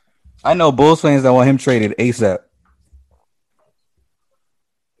 I know Bulls fans that want him traded ASAP.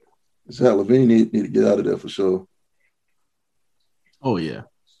 Zach LaVine need to get out of there for sure. Oh yeah.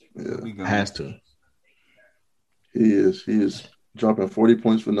 Yeah. Has to. He is dropping 40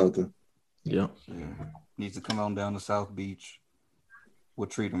 points for nothing. Yep. Yeah. Needs to come on down to South Beach. We'll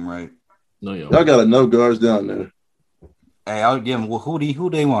treat him right. No, y'all got enough guards down there. Hey, I'll give him. Well, who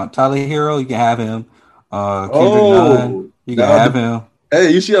they want? Tyler Hero, you can have him. Kendrick Nunn, you can have him.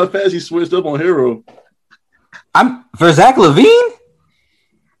 Hey, you see how fast he switched up on Hero? I'm for Zach LaVine.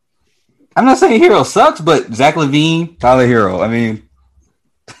 I'm not saying Hero sucks, but Zach LaVine, Tyler Hero. I mean,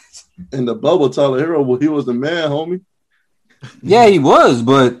 in the bubble, Tyler Hero, well, he was the man, homie. Yeah, he was,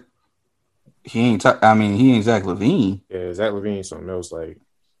 but he ain't. He ain't Zach LaVine. Yeah, Zach LaVine something else. Like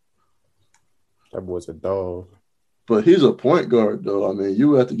that boy's a dog. But he's a point guard, though. I mean,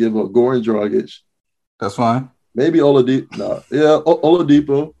 you have to give up Goran Dragic. That's fine. Maybe Oladipo. Nah, yeah,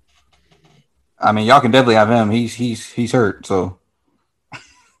 Oladipo. I mean, y'all can definitely have him. He's hurt, so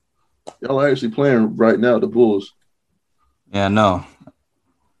y'all are actually playing right now. The Bulls. Yeah, no.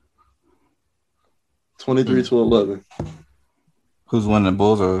 23-11. Who's winning, the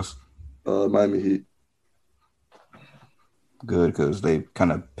Bulls or us? Miami Heat. Good, because they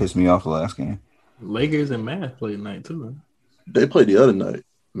kind of pissed me off the last game. Lakers and Mavs played tonight too. Man. They played the other night.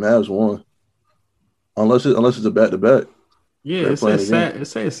 Mavs won. Unless it's a back-to-back. Yeah, it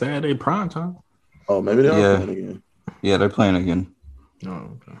says Saturday prime time. Oh, maybe they are playing again. Yeah, they're playing again. Oh,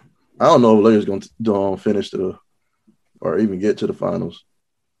 okay. I don't know if Lakers going to finish or even get to the finals.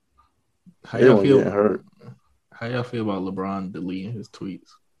 How y'all feel? Hurt. How y'all feel about LeBron deleting his tweets?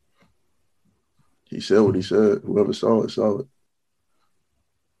 He said what he said. Whoever saw it, saw it.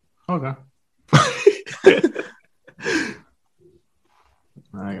 Okay.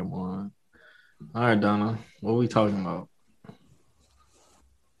 All right, come on. All right, Donna. What are we talking about?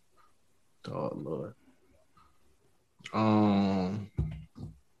 Oh Lord. What are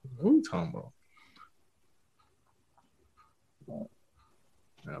we talking about?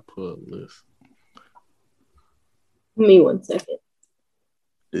 I put a list. Give me 1 second.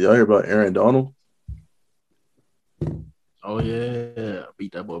 Did y'all hear about Aaron Donald? Oh yeah,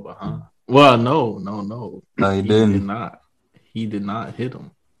 beat that boy behind. Well, no. No, he didn't. Did not. He did not hit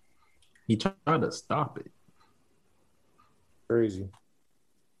him. He tried to stop it. Crazy.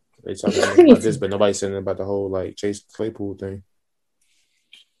 They talking about this, but nobody's saying about the whole like Chase Claypool thing.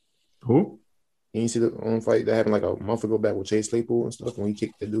 Who? You see the fight that happened like a month ago back with Chase Claypool and stuff when he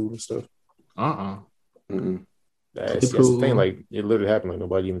kicked the dude and stuff. That's the thing. Like it literally happened. Like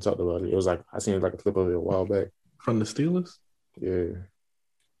nobody even talked about it. It was like I seen like a clip of it a while back from the Steelers. Yeah.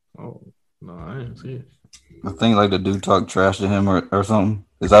 Oh no, I didn't see it. I think like the dude talked trash to him or something.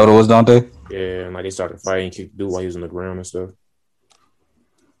 Is that what it was, Dante? Yeah, and like they started fighting, kicked the dude while he was on the ground and stuff.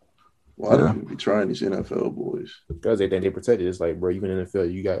 Why do you be trying these NFL boys? Because they think they protected. It's like, bro, you in the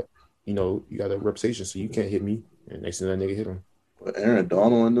NFL, you got a reputation, so you can't hit me. And next thing that nigga hit him. But Aaron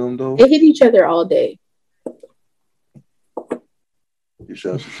Donald and them though, they hit each other all day. You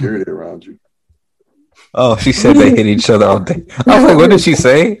should have security around you. Oh, she said they hit each other all day. I was like, what did she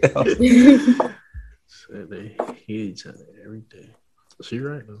say? Said they hit each other every day. She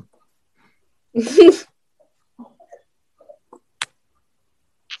right though.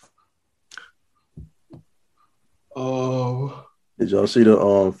 Oh, did y'all see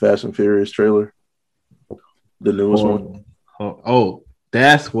the Fast and Furious trailer? The newest one. Oh,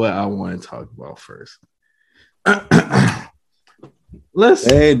 that's what I want to talk about first.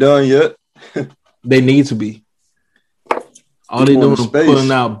 They ain't done yet. They need to be. All they doing is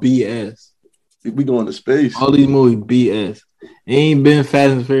putting out BS. We going to space. All these movies BS. It ain't been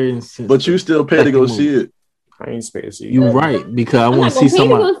Fast and Furious since. But you still pay to go see it. I ain't pay to see it. You right, because I want to see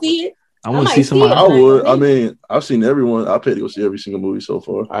somebody. I want to see somebody. I would. I mean, I've seen everyone. I paid to go see every single movie so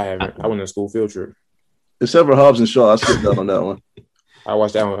far. I haven't. I went on a school field trip. Except for Hobbs and Shaw, I skipped out on that one. I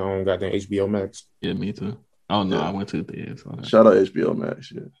watched that one on goddamn HBO Max. Yeah, me too. Oh no, I went to the theater. Shout out HBO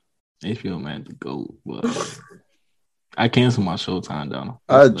Max. Yeah, HBO Max the GOAT. But I canceled my Showtime down.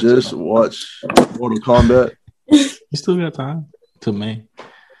 I just watched Mortal Kombat. You still got time to May.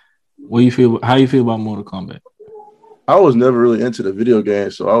 What you feel? How you feel about Mortal Kombat? I was never really into the video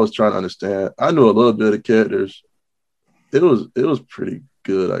game, so I was trying to understand. I knew a little bit of characters. It was pretty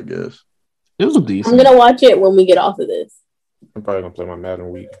good, I guess. It was decent. I'm gonna watch it when we get off of this. I'm probably gonna play my Madden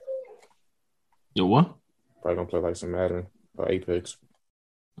week. Yo, what? Probably gonna play like some Madden or Apex.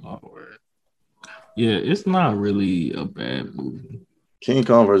 Oh, word. Yeah, it's not really a bad movie. King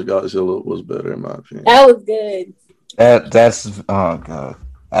Kong vs. Godzilla was better in my opinion. That was good. That's oh god.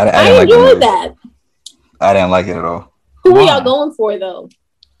 I enjoyed that. I didn't like it at all. Who were y'all going for though?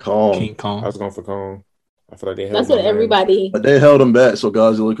 Kong. King Kong. I was going for Kong. I feel like they held That's what everybody. But they held him back so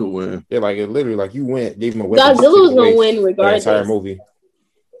Godzilla could win. Yeah, like it literally, like you went, gave him a weapon. Godzilla was gonna win regardless. The entire movie.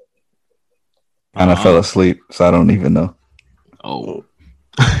 And I fell asleep, so I don't even know. Oh.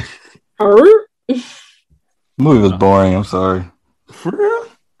 The movie was boring. I'm sorry. For real?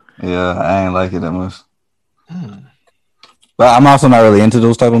 Yeah, I ain't like it that much. But I'm also not really into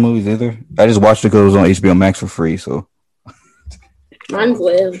those type of movies either. I just watched it because it was on HBO Max for free. So mine's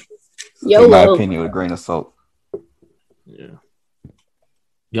live. In my opinion, with a grain of salt. Yeah.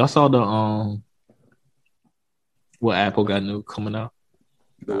 Y'all saw the what Apple got new coming out?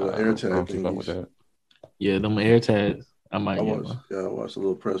 The AirTag with that. Yeah, them AirTags. I watched a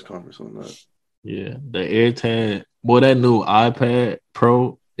little press conference on that. Yeah, the AirTag. Boy, that new iPad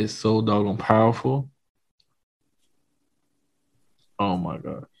Pro is so doggone powerful. Oh my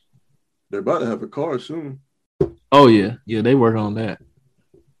god. They're about to have a car soon. Oh yeah. Yeah, they work on that.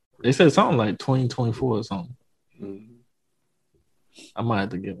 They said something like 2024 or something. Mm-hmm. I might have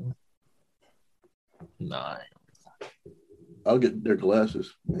to get one. Nah. I'll get their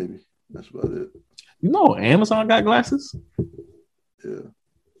glasses, maybe. That's about it. You know, Amazon got glasses? Yeah.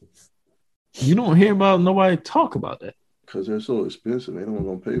 You don't hear about nobody talk about that. Because they're so expensive. They don't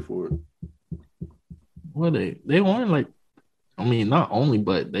want to pay for it. Well, they want like, I mean, not only,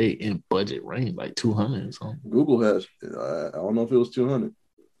 but they in budget range, like 200 or something. Google has, I don't know if it was 200.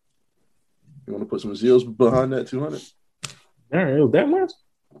 You want to put some zeros behind that 200? Yeah, it was that much?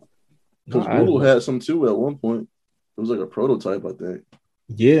 Because Google had some too at one point. It was like a prototype, I think.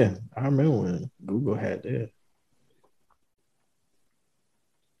 Yeah, I remember when Google had that.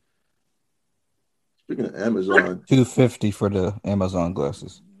 Speaking of Amazon, $250 for the Amazon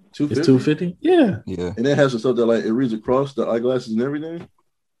glasses. $250? It's $250? Yeah. Yeah. And it has some stuff that like it reads across the eyeglasses and everything.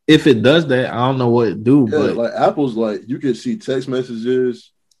 If it does that, I don't know what it do. Yeah, but like Apple's like you can see text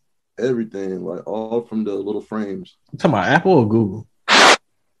messages, everything, like all from the little frames. You talking about Apple or Google?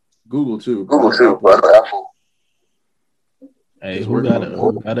 Google too. Google too, but Apple. Hey, who got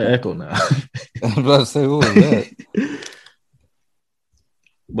an echo now? I was about to say, who was that?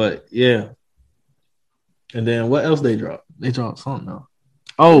 But yeah. And then what else they dropped? They dropped something else.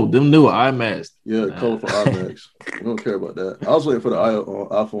 Oh, them new iMacs. Yeah, colorful iMacs. We don't care about that. I was waiting for the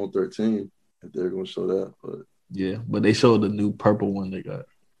iPhone 13 if they're going to show that. But yeah, but they showed the new purple one they got.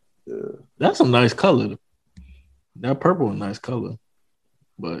 Yeah. That's a nice color. That purple is a nice color.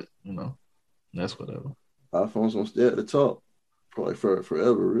 But, you know, that's whatever. iPhone's going to stay at the top. Probably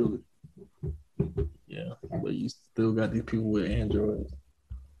forever, really. Yeah, but you still got these people with Android.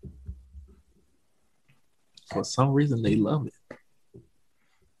 For some reason, they love it.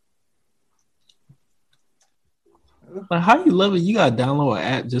 Like, how you love it? You gotta download an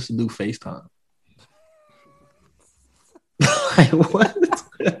app just to do FaceTime. Like, what?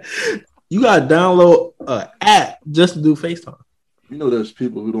 You gotta download an app just to do FaceTime. You know, there's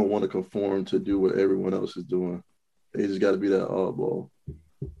people who don't want to conform to do what everyone else is doing. They just got to be that oddball.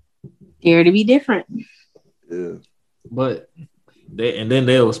 Dare to be different. Yeah. But then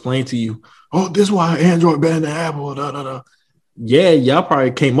they'll explain to you, oh, this is why Android better than Apple. Da, da, da. Yeah, y'all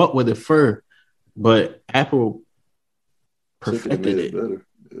probably came up with it first, but Apple perfected it. Better.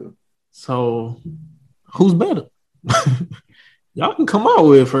 Yeah. So who's better? Y'all can come out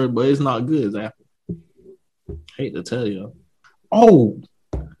with it first, but it's not good as Apple. Hate to tell you. Oh,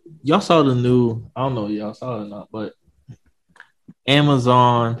 y'all saw the new, I don't know if y'all saw it or not, but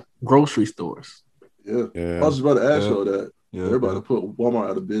Amazon grocery stores. Yeah. I was about to ask you that. Yeah, they're about to put Walmart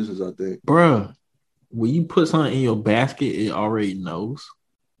out of business, I think. Bruh, when you put something in your basket, it already knows.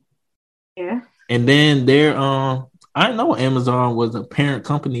 Yeah. And then I know Amazon was a parent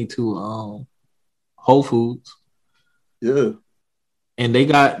company to Whole Foods. Yeah. And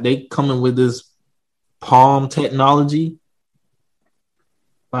they coming with this Palm technology.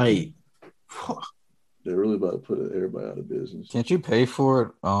 Like, they're really about to put everybody out of business. Can't you pay for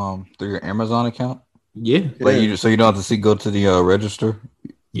it through your Amazon account? Yeah. Like so you don't have to go to the register?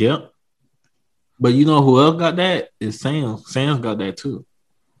 Yep. But you know who else got that? Is Sam. Sam's got that too.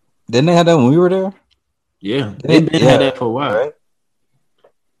 Didn't they have that when we were there? Yeah. They've been had that for a while. Right?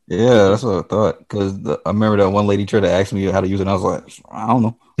 Yeah, that's what I thought. Because I remember that one lady tried to ask me how to use it, and I was like, I don't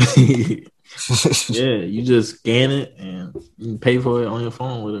know. Yeah, you just scan it and you can pay for it on your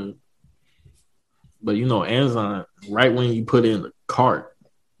phone with it. But you know, Amazon, right when you put in the cart,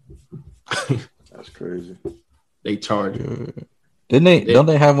 that's crazy. They charge you. Didn't they? Don't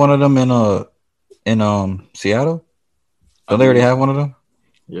they have one of them in in Seattle? Don't they already have one of them?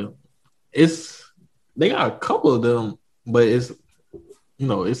 Yeah, they got a couple of them, but it's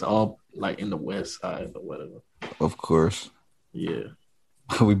it's all like in the west side or whatever. Of course. Yeah.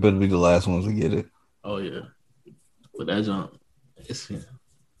 We better be the last ones to get it. Oh yeah, but that jump, it's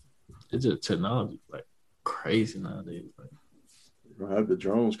just technology like crazy nowadays. Like, we're gonna have the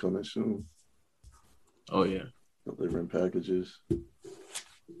drones coming soon. Oh yeah, delivering packages.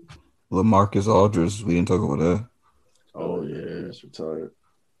 LaMarcus Aldridge, we didn't talk about that. Oh yeah, he's retired.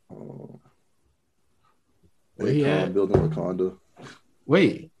 Where he at? Building Wakanda.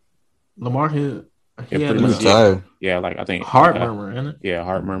 Wait, LaMarcus. He pretty much retired. Yeah, like I think heart murmur, isn't it? Yeah,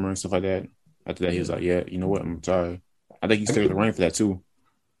 heart murmur and stuff like that. After that, he was like, "Yeah, you know what? I'm sorry." I think he stayed with the ring for that too.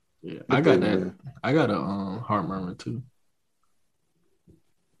 Yeah, I got that. I got a heart murmur too.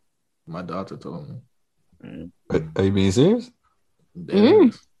 My doctor told me. Are you being serious?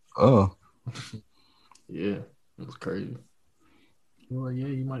 Oh, yeah, it was crazy. Well, yeah,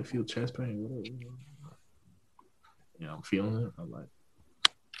 you might feel chest pain. Whatever. Yeah, I'm feeling it. I'm like.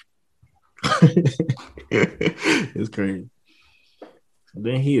 It's crazy. And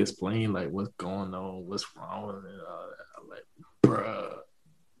then he explained like what's going on, what's wrong with it. I'm like, bruh,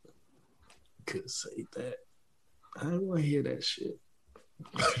 could say that. I don't want to hear that shit.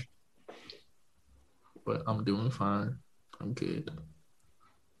 But I'm doing fine. I'm good.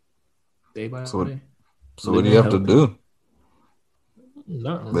 Day by day. So what do you have to do?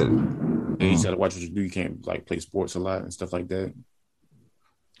 Nothing. And you just gotta watch what you do. You can't like play sports a lot and stuff like that.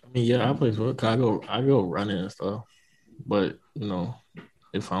 I mean, yeah, I play sports. I go running and stuff. But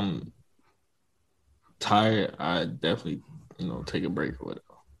if I'm tired, I definitely take a break or whatever.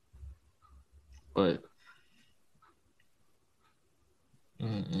 But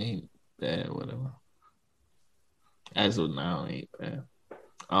ain't bad, whatever. As of now, ain't bad.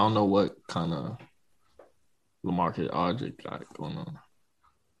 I don't know what kind of LaMarcus Aldridge got going on.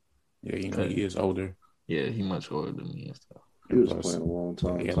 Yeah, he is older. Yeah, he much older than me and stuff. He was playing a long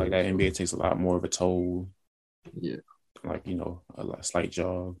time. Yeah, like that NBA takes a lot more of a toll. Yeah. Like, a slight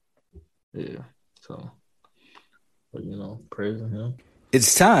jog. Yeah. So, but praising him.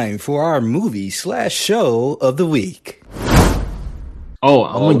 It's time for our movie/show of the week. Oh,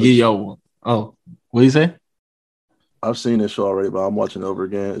 I'm gonna give y'all one. Oh, what do you say? I've seen this show already, but I'm watching it over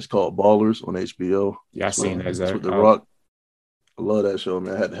again. It's called Ballers on HBO. Yeah, I've seen that. It's with The Rock. I love that show,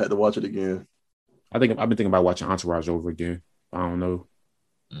 man. I had to watch it again. I've been thinking about watching Entourage over again. I don't know.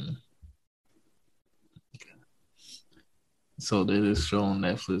 So there's this show on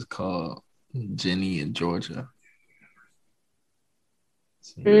Netflix called Jenny in Georgia.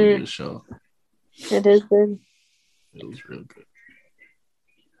 It's a really good show. It is good. It was real good.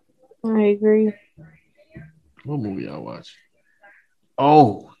 I agree. What movie I watch?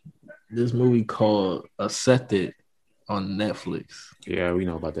 Oh, this movie called Accepted on Netflix. Yeah, we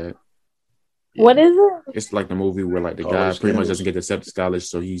know about that. Yeah. What is it? It's like the movie where like the guy pretty much doesn't get accepted college,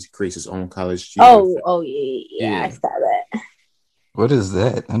 so he creates his own college. Oh yeah, I saw that. What is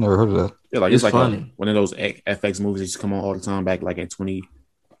that? I never heard of that. Yeah, like it's like funny. One of those FX movies that used to come on all the time back like in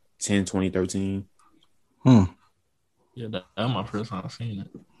 2010, 2013. Yeah, that was my first time seeing it.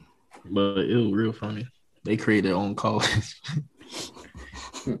 But it was real funny. They created their own college.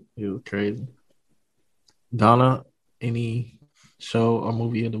 It was crazy. Donna, any show or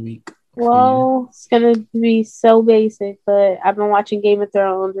movie of the week? Well, it's gonna be so basic, but I've been watching Game of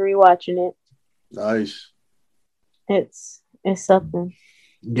Thrones, rewatching it. Nice. It's something.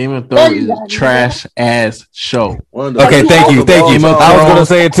 Game of Thrones is a trash ass show. Okay, thank you. I was gonna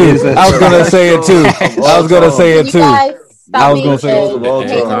say it too. I was gonna say it too. I was gonna say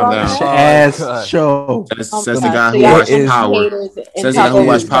ass show. Says the guy who watched Power. Says the guy who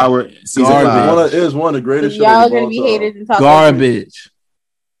watched Power. It is one of the greatest shows. Y'all gonna be haters and talk garbage.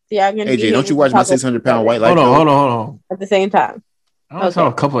 AJ, don't you watch my 600-pound white light? Hold on. At the same time, I saw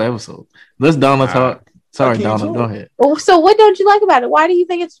a couple episodes. Let's Donna talk. Sorry, Donna, go ahead. So what don't you like about it? Why do you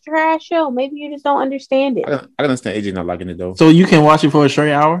think it's a trash show? Maybe you just don't understand it. I can understand AJ not liking it though. So you can watch it for a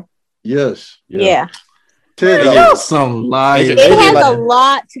straight hour? Yes. Yeah. Some lies. It has a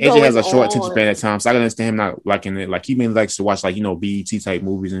lot to go AJ has a short attention span at times, so I can understand him not liking it. Like he mainly likes to watch BET type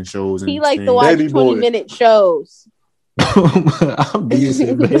movies and shows. He likes to watch 20-minute shows. I'm being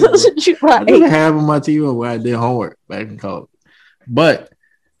serious. I didn't have on my TV where I did homework back in college. But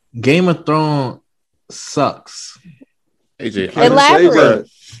Game of Thrones sucks. AJ, elaborate.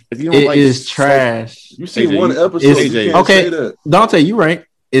 If you don't like is trash. You see AJ, one episode. AJ, okay, Dante, you right.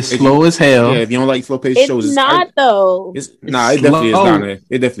 It's slow as hell. Yeah, if you don't like slow paced shows, it's not though. It definitely is down there.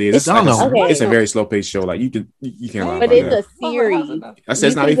 It definitely is. It's a very slow paced show. Like you can't lie. But it's a series. I said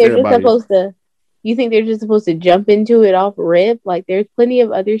it's not fair about supposed to. You think they're just supposed to jump into it off rip? Like, there's plenty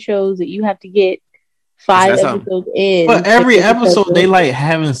of other shows that you have to get 5 episodes in. But every episode, they like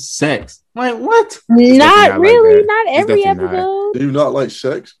having sex. Like, what? Not really. Like not every episode. Not. Do you not like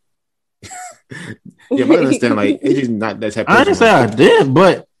sex? Yeah, but I understand. Like, AJ's not that type of person. I understand I did,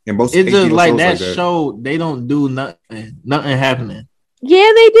 but it's just like that show, they don't do nothing. Nothing happening.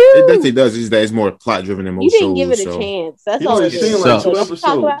 Yeah, they do. It definitely does. It's that it's more plot driven than most shows. You didn't give it a chance. That's all it is. Like 2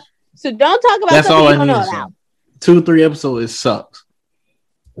 episodes. So don't talk about something you don't know about. 2-3 episodes, it sucks.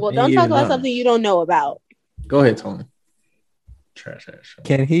 Well, don't talk about something you don't know about. Go ahead, Tony. Trash ass show.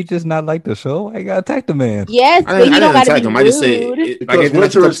 Can he just not like the show? I gotta attack the man. Yes, but you don't gotta be rude. I just say we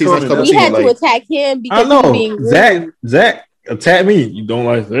had to attack him because he was being rude. Zach, attack me. You don't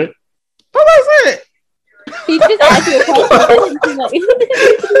like that? Don't like that. He just asked you a question.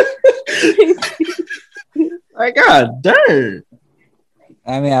 My God, darn.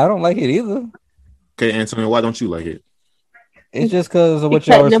 I mean, I don't like it either. Okay, Antonio, why don't you like it? It's just because of what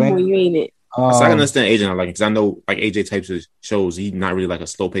y'all were saying. You ain't it. So I can understand AJ not like it because I know like AJ types of shows, he's not really like a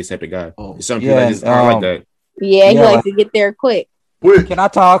slow paced type of guy. Some people just aren't like that. Yeah, he likes to get there quick. Can I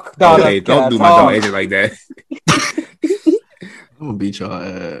talk? Okay, don't do my dog AJ like that. I'm gonna beat y'all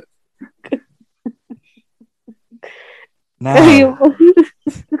ass. Nah.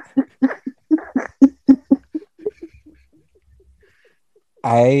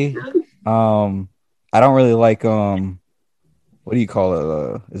 I don't really like what do you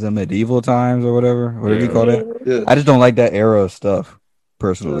call it? Is it medieval times or whatever? What do you call it? Yeah. I just don't like that era of stuff,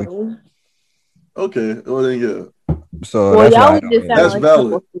 personally. Okay, well then yeah. So that's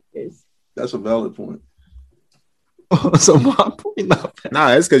valid. That's a valid point. So my point,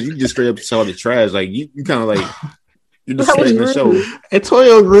 nah, it's because you just straight up saw the trash. Like you kind of like you're just the show.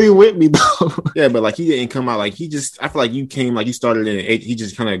 Antonio agreed with me though. Yeah, but like he didn't come out like he just. I feel like you came like you started in 8. He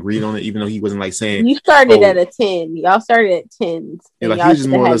just kind of agreed on it, even though he wasn't like saying you started at a 10. Y'all started at 10s. Yeah, like he was just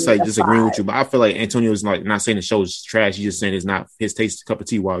more or less like disagreeing with you. But I feel like Antonio's like not saying the show's trash. He's just saying it's not his taste cup of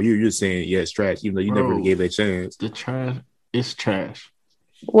tea. While you're saying yeah, it's trash, even though you never really gave it a chance. The trash, it's trash.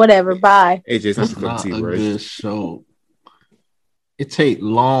 Whatever. Bye. AJ's not a good show. It take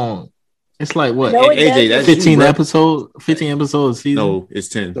long. It's like what? No, AJ, that's 15 episodes. 15 episodes a season. No, it's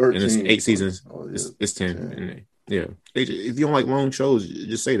 10. 13. And it's 8 seasons. Oh, yeah. It's 10. Yeah. AJ, if you don't like long shows,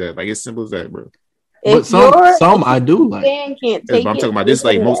 just say that. Like it's simple as that, bro. But some I do like. Can't but I'm talking about this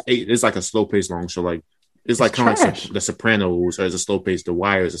like most 8. It's like a slow paced long show. Like it's like kind of like The Sopranos, or it's a slow pace. The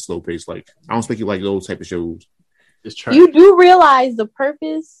Wire is a slow pace. Like I don't expect you like those type of shows. It's trash. You do realize the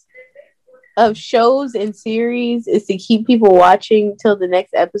purpose of shows and series is to keep people watching till the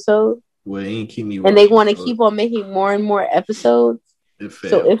next episode. Well, ain't keep me and they want to keep on making more and more episodes.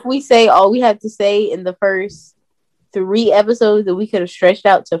 So if we say all we have to say in the first 3 episodes that we could have stretched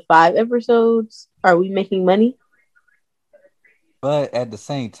out to 5 episodes, are we making money? But at the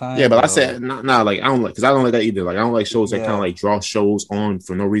same time, yeah. But I said nah, like I don't like because I don't like that either. Like I don't like shows that kind of like draw shows on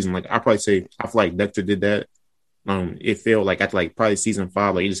for no reason. Like I probably say I feel like Dexter did that. It felt like after like probably season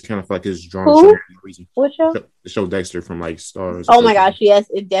 5, like it just kind of felt like it's drawn for no reason. What show? The show Dexter from like Stars. Oh my gosh, yes,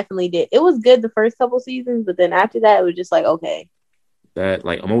 it definitely did. It was good the first couple seasons, but then after that, it was just like okay. That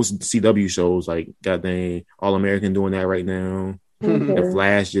like most CW shows, like goddamn All American doing that right now. The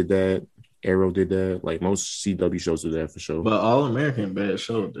Flash did that. Arrow did that. Like most CW shows do that for sure. But All American bad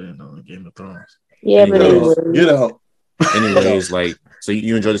show then on Game of Thrones. Yeah, but get out. Anyways, like. So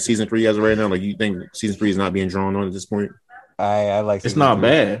you enjoy the season 3 as of right now? Like you think season 3 is not being drawn on at this point? I like. It's not 3.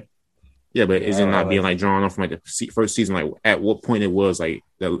 bad. Yeah, but is it not being like drawn on from like the first season? Like at what point it was like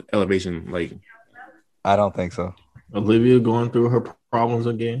the elevation? Like I don't think so. Olivia going through her problems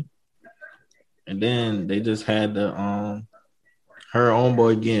again, and then they just had the her own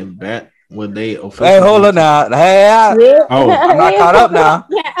boy getting back when they officially. Hey, hold on now. Hey, I'm not caught up now.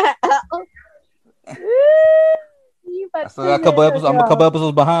 I still got a couple episodes. I'm a couple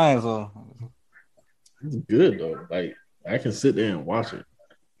episodes behind, so it's good though. Like I can sit there and watch it.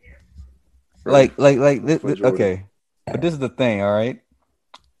 Like okay, but this is the thing. All right,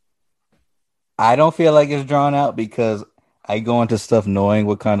 I don't feel like it's drawn out because I go into stuff knowing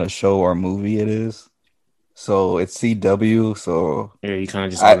what kind of show or movie it is. So it's CW. So yeah, you kind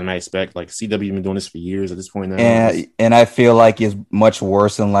of just automatically expect like CW been doing this for years at this point now. And I feel like it's much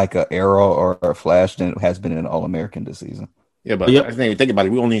worse than like a Arrow or a Flash than it has been in All American this season. Yeah, but I think about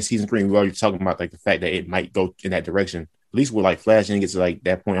it. We're only in season 3. And we're already talking about like the fact that it might go in that direction. At least with like Flash, and it gets to like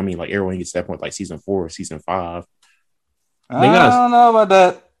that point. I mean, like Arrow, when it gets to that point, like season 4 or season 5. I don't know about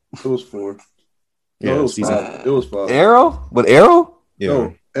that. It was 4. Yeah, no, it was season 5. It was 5. Arrow with Arrow. Yeah,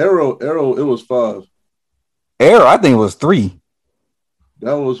 no, Arrow. It was 5. Arrow, I think it was 3.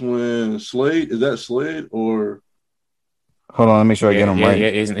 That was when Slade. Is that Slade or? Hold on, let me make sure I get him right. Yeah,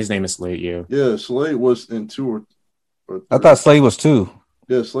 his name is Slade. Yeah. Yeah, Slade was in 2 or I thought Slade was 2.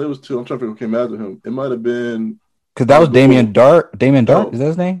 Yeah, Slade was 2. I'm trying to figure who came after him. It might have been because that was Damien Dart. Damien Dart, is that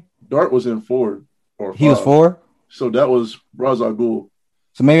his name? Dart was in 4 or 5. He was 4. So that was Ra's al Ghul.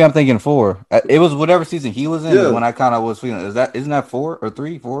 So maybe I'm thinking 4. It was whatever season he was in. Yeah. When I kind of was feeling, isn't that 4 or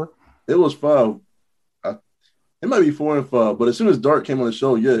 3? 4? It was 5. It might be 4 and 5. But as soon as Dart came on the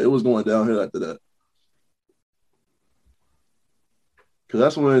show, yeah, it was going downhill after that. Because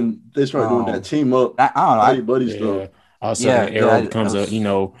that's when they started doing that team up, buddy stuff. Also, Arrow becomes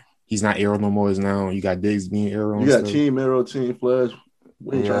he's not Arrow no more. Is now you got Diggs being Arrow. You got Team Arrow, Team Flash.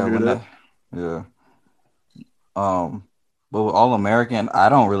 We ain't trying to hear that. Yeah. But with All American, I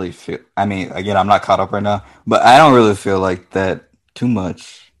don't really feel. I mean, again, I'm not caught up right now, but I don't really feel like that too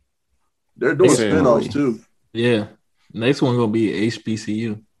much. They're doing spinoffs too. Yeah. Next one gonna be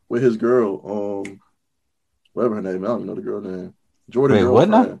HBCU with his girl. Whatever her name, I don't even know the girl name. Jordan. Wait, what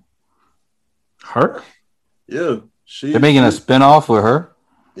now? Her? Yeah, they're making a spinoff with her.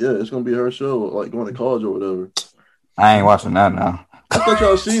 Yeah, it's gonna be her show, like going to college or whatever. I ain't watching that now. I thought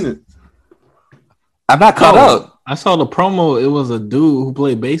y'all seen it. I'm not caught up. I saw the promo. It was a dude who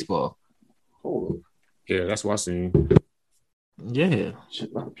played baseball. Hold on. Yeah, that's what I seen. Yeah.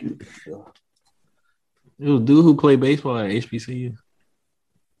 Shit, my computer. It was a dude who played baseball at HBCU.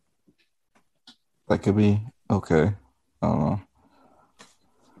 That could be okay. I don't know.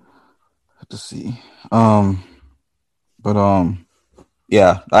 Have to see.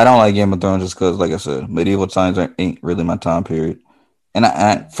 Yeah, I don't like Game of Thrones just because, like I said, medieval times ain't really my time period,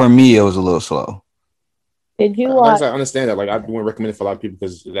 and for me, it was a little slow. Did you watch? I understand that. Like, I wouldn't recommend it for a lot of people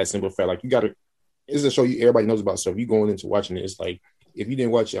because that simple fact. Like, you gotta. It's a show everybody knows about. So if you going into watching it, it's like if you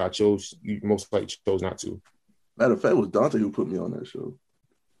didn't watch it, you most likely chose not to. Matter of fact, it was Dante who put me on that show.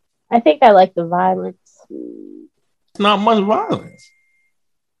 I think I like the violence. It's not much violence.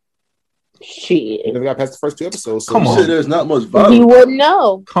 Shit. You never got past the first 2 episodes. So come on, there's not much violence. You wouldn't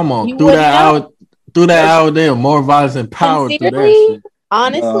know. Come on, through that out there, more violence and power through that shit.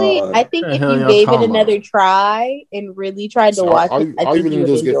 Honestly, I think if you gave it another try and really tried to watch it, all you really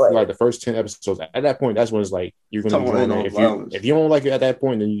do is get like the first 10 episodes. At that point, that's when it's like you're gonna join it. If you don't like it at that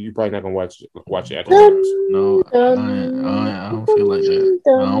point, then you're probably not gonna watch it at all. No, I don't feel like that.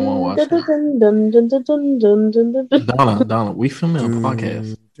 I don't want to watch it. Donna, we filming a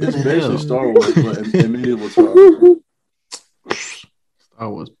podcast. It's basically Star Wars, but in medieval times. Star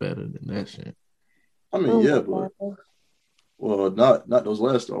Wars better than that shit. I mean, but. Well, not those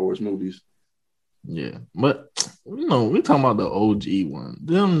last Star Wars movies. Yeah, but we talking about the OG one.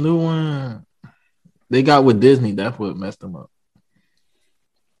 Them new one they got with Disney. That's what messed them up.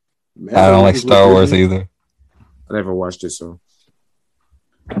 Man, I don't like Star Wars either. I never watched it, so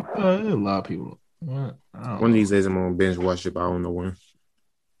there's a lot of people. One of these days, I'm gonna binge watch it, but I don't know when.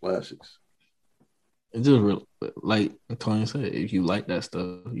 Classics. It's just real, like Tony said. If you like that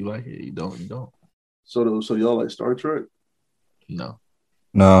stuff, you like it. You don't, you don't. So y'all like Star Trek? No.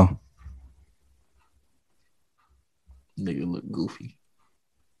 Nigga look goofy.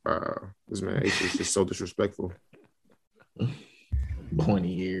 This man Ace is just so disrespectful.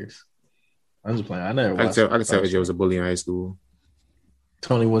 Pointy ears. I'm just playing. I never. I can tell AJ was a bully in high school.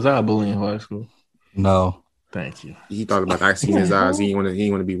 Tony, was I a bully in high school? No. Thank you. He thought about I seen his eyes. He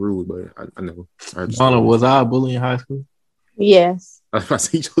didn't want to be rude, but I know. Donna, was I a bully in high school? Yes. I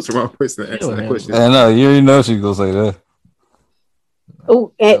see you chose the wrong person to answer that question. I know you already know she's gonna say that.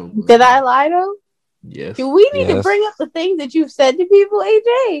 Oh, did I lie though? Yes. Do we need to bring up the things that you've said to people,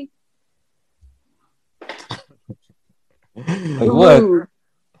 AJ? Like what?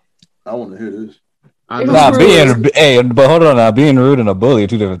 I want to hear this. But hold on now. Being rude and a bully are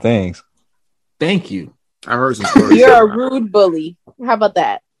two different things. Thank you. I heard some stories. You're a rude bully. How about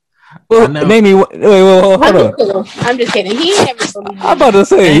that? Well, maybe. Hold on. I'm just kidding. He never bullied me. I'm about to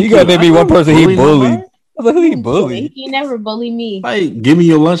say, you got maybe one person he bullied. I was like, who he bullied? He never bullied me. Like, give me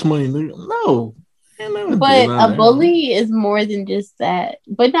your lunch money, nigga. No. But a bully is more than just that.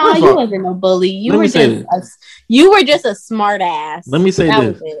 But no, you wasn't a bully. You were just a smart ass. Let me say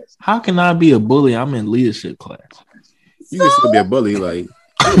this. How can I be a bully? I'm in leadership class. You can still be a bully, like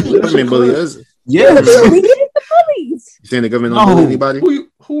I mean bully us. Yeah. You the bullies. You saying the government don't bully anybody?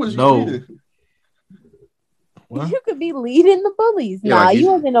 Who was you leading? What? You could be leading the bullies. Yeah,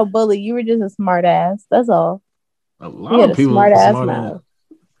 you wasn't no bully. You were just a smart ass. That's all. A lot of people smart ass mouth.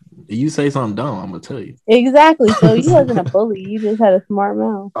 You say something dumb, I'm gonna tell you. Exactly. So you wasn't a bully. You just had a smart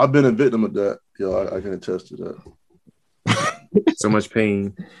mouth. I've been a victim of that. Yo, I can attest to that. So much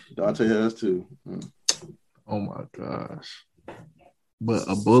pain. Dante has too. Oh my gosh. But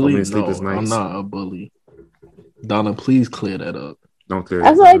a bully? So no, I'm not a bully. Donna, please clear that up. Don't clear.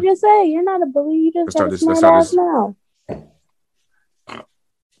 That's what I just said. You're not a bully. You just got a smart ass mouth.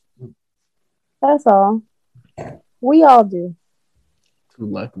 That's all. We all do. Too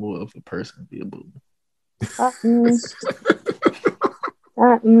likable of a person to be a bully. I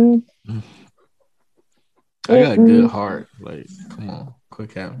got a good heart. Like, come on,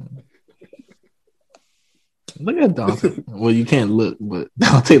 quit having me. Look at Dante. Well, you can't look, but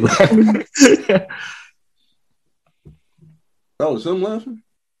Dante laughing. Oh, is him laughing?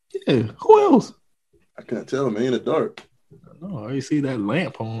 Yeah. Who else? I can't tell, man. In the dark. No, I see that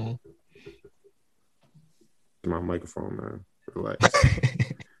lamp on. My microphone, man. Relax.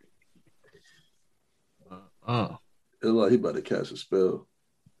 It's like he about to cast a spell.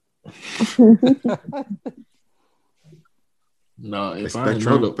 No, if I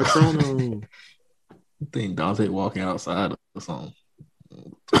know the Patrono, I think Dante walking outside or something.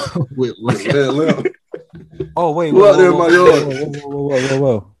 With lamp. Oh wait! Who out there in my yard?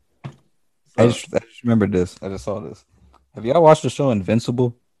 Whoa! I just remembered this. I just saw this. Have y'all watched the show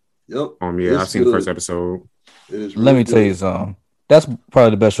Invincible? Yep. Yeah, I've seen the first episode. Let me tell you something. That's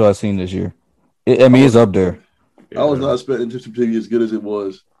probably the best show I've seen this year. It's up there. I was not expecting it to be as good as it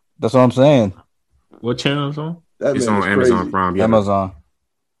was. That's what I'm saying. What channel is on? It's on Amazon Prime. Yeah. Amazon.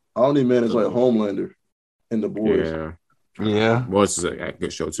 I only man is like Homelander and The Boys. Yeah. Well, it's a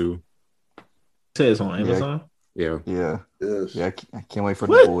good show too. Say it's on Amazon. Yeah. Yes. Yeah. I can't wait for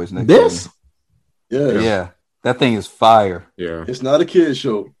The Boys next. This? Yeah. That thing is fire. Yeah. It's not a kid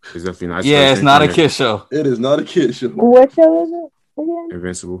show. It's definitely not. Yeah, it's not a kid show. It is not a kid show. What show is it again?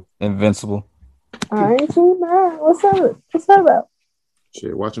 Invincible. I ain't seen that. What's that about?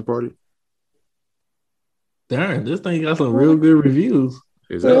 Shit, watching party. Darn, this thing got some real good reviews.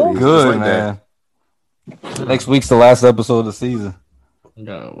 Exactly. Good, like man. Next week's the last episode of the season.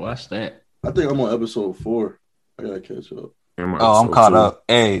 Gotta watch that. I think I'm on episode 4. I gotta catch up. I'm caught up.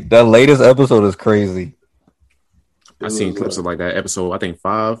 Hey, that latest episode is crazy. I seen clips of like that episode. I think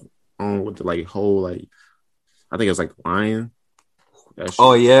 5 on with the like whole like. I think it was like Lion.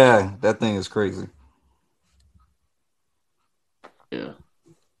 Oh yeah, that thing is crazy. Yeah.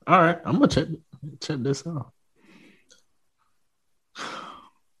 All right, I'm gonna check this out.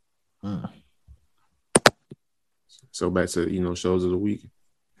 So back to shows of the week.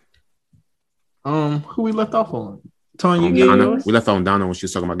 Who we left off on? Tony, you Donna. yours? We left on Donna when she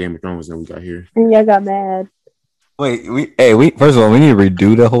was talking about Game of Thrones, and we got here. And y'all got mad. Wait, we first of all we need to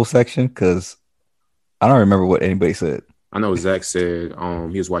redo that whole section because I don't remember what anybody said. I know Zach said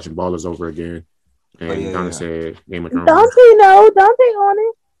he was watching Ballers over again, and Donna said Game of Thrones. Dante on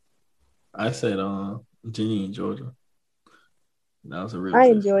it. I said Ginny and Georgia. That was a real. I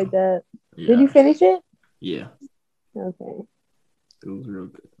enjoyed that. Yeah. Did you finish it? Yeah. Okay. It was real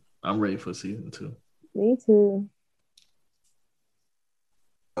good. I'm ready for season 2. Me too.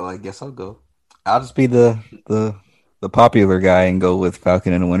 Well, I guess I'll go. I'll just be the popular guy and go with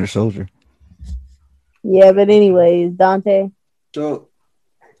Falcon and the Winter Soldier. Yeah, but anyways, Dante. So,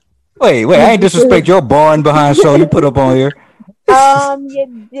 wait, I ain't disrespect your barn behind show you put up on here.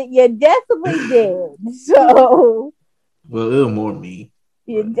 You definitely did. So. Well, it was more me.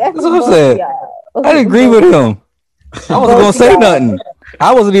 You definitely. That's what I said. I didn't agree with him. I wasn't gonna say nothing.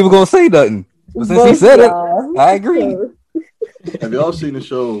 I wasn't even gonna say nothing. But since he said it, I agree. Have y'all seen the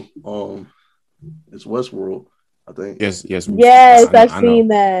show? It's Westworld, I think. Yes. I've seen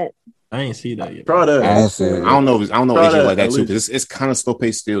that. I ain't see that yet. Try that. I don't know. AJ like that too because it's kind of slow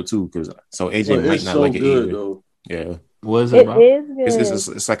paced still too. So AJ might not like it either. Though. Yeah. What is it about?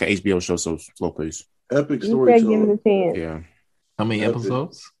 It's like an HBO show, so slow paced. Epic storytelling. Yeah. How many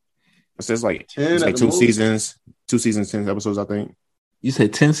episodes? It says like 2 seasons. 2 seasons, 10 episodes, I think. You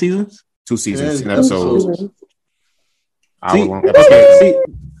said 10 seasons? 2 seasons, 10 episodes. Hour-long episodes.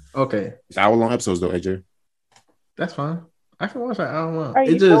 Okay. It's hour-long episodes, though, AJ. That's fine. I can watch that hour-long. Are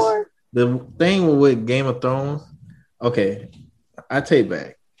you sure? The thing with Game of Thrones, okay, I take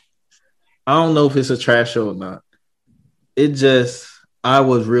back. I don't know if it's a trash show or not. I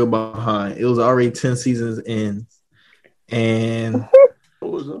was real behind. It was already 10 seasons in, and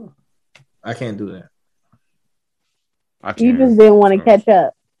what was that? I can't do that. You just didn't want to catch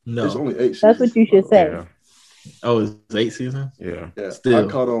up. No, it's only 8 seasons. That's what you should say. Yeah. Oh, it's 8 seasons? Yeah. Still.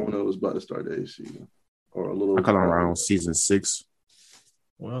 I caught on when it was about to start the 8th season. Or a little. I caught on around season 6.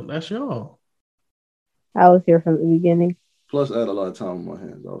 Well, that's y'all. I was here from the beginning. Plus, I had a lot of time on my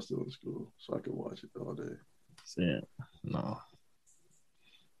hands. I was still in school, so I could watch it all day. Yeah.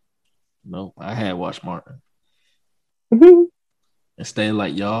 No, I had watched Martin. Instead,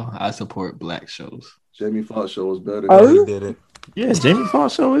 like y'all, I support black shows. Jamie Foxx show was better. Oh, he did it. Yeah, Jamie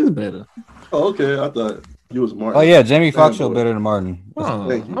Foxx show is better. Oh, okay. I thought you was Martin. Oh yeah, Jamie Foxx show better than Martin.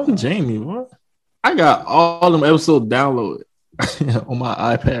 Thank you. I'm Jamie. What? I got all them episodes downloaded on my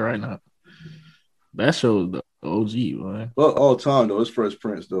iPad right now. That show is the OG, man. Well, all time though, it's Fresh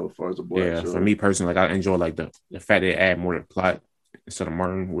Prince though, as far as the black show. For me personally, like I enjoy like the fact they add more to the plot instead of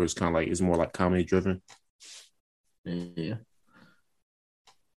Martin, where it's kind of like it's more like comedy driven. Yeah.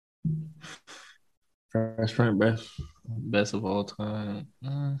 Fresh Prince best of all time.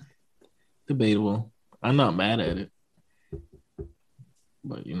 Debatable. I'm not mad at it,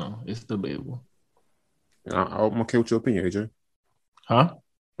 but it's debatable. I'm okay with your opinion, AJ. Huh?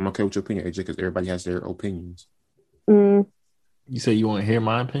 I'm okay with your opinion, AJ, because everybody has their opinions. Mm. You say you want to hear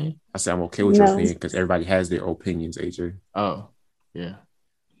my opinion? I said I'm okay with your opinion because everybody has their opinions, AJ. Oh, yeah.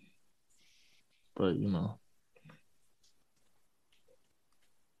 But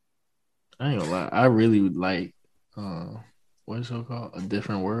I ain't gonna lie. I really would like what's it called? A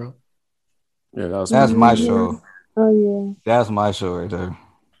Different World. Yeah, that's my show. Oh yeah, that's my show right there.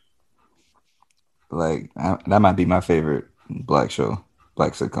 Like that might be my favorite black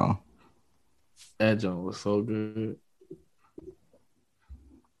sitcom. That joint was so good.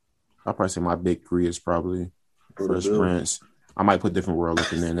 I'll probably say my big three is probably Fresh Prince. I might put Different World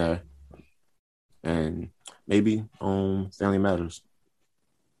up in there, and maybe Family Matters.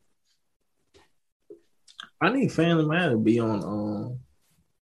 I need Family Matters to be on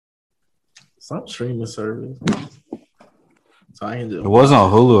some streaming service. So I ended up. It was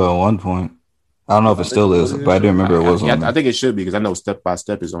on Hulu at one point. I don't know if it still is, but I do remember it was on. I think it should be because I know Step by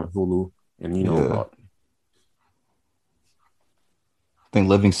Step is on Hulu, and I think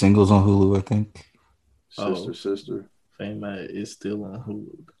Living Single's on Hulu. I think. Sister. Family Matters is still on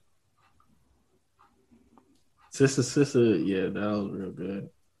Hulu. Sister. Yeah, that was real good.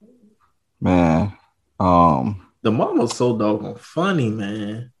 Man, the mom was so doggone funny,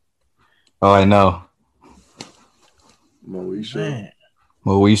 man. Oh, I know.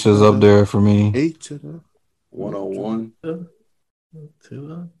 Moesha's up there for me. 101.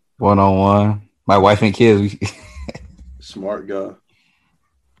 101. My wife and kids. Smart Guy.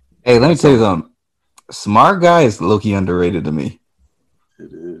 Hey, let me tell you something. Smart Guy is low-key underrated to me.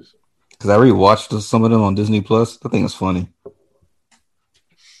 It is. Because I rewatched some of them on Disney Plus. I think it's funny.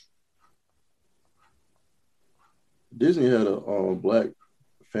 Disney had a black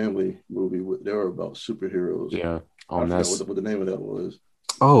family movie. They were about superheroes. Yeah. I forgot what the name of that was.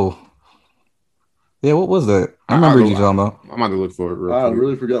 Oh. Yeah, what was that? I remember you talking about. I'm going to look for it. I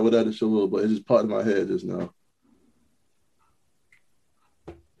really forgot what that show was, but it just popped in my head just now.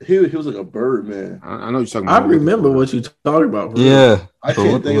 He was like a bird, man. I know you're talking about. I remember what you're talking about. Bro. Yeah. I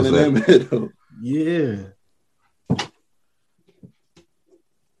can't think of the name of it, though. Yeah.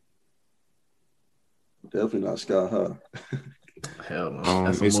 Definitely not Sky High. Hell no.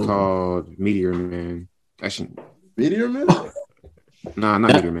 It's called Meteor Man. Actually, Meteor Man? Nah,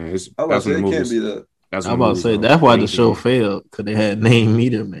 not Meteor Man. I was about to say it can't be that. I'm about to say that's why the show failed, because they had named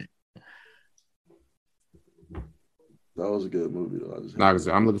Meteor Man. That was a good movie, though.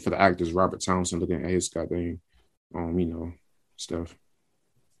 I'm looking for the actors. Robert Townsend, looking at his goddamn, stuff.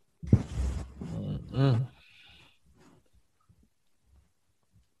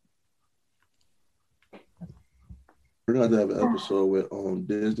 We're gonna have an episode with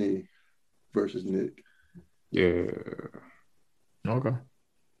Disney versus Nick. Yeah. Okay.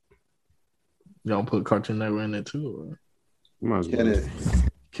 Y'all put Cartoon Network in there too, or? Can it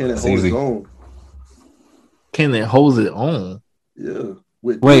hold its own? Can it hold it on? Yeah.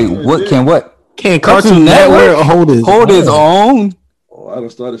 Wait, what? Can Cartoon Network hold its own? Oh, I done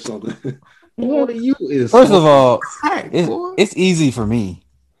started something. First of all, it's easy for me.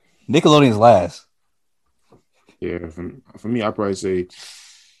 Nickelodeon's last. Yeah, for me, I'd probably say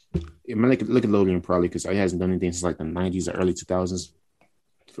Nickelodeon probably because it hasn't done anything since like the 90s or early 2000s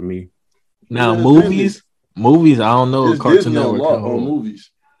for me. Now, movies, I don't know. Cartoon Network on movies.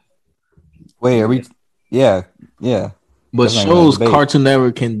 Wait, are we? Yeah. But shows Cartoon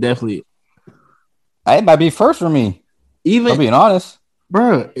Network can definitely. It might be first for me. Even I'm being honest,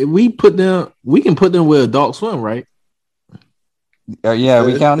 bro. We can put them with Adult Swim, right? Yeah,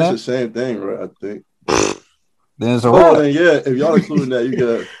 we count that. It's the same thing, right? I think. Then it's a wrap. Then yeah, if y'all including that, you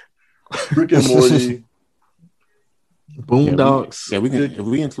got Rick and Morty, Boondocks. We can. If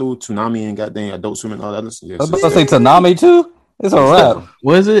we include Toonami and goddamn Adult Swim and all that. I was about to say Toonami too. It's a wrap.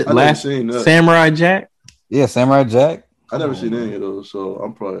 Was it last Samurai Jack? Yeah, Samurai Jack. I never seen any of those, so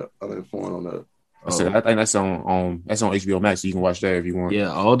I'm probably uninformed on that. I think that's on HBO Max, so you can watch that if you want.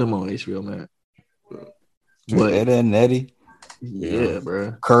 Yeah, all them on HBO Max. But Ed and Eddie. Yeah,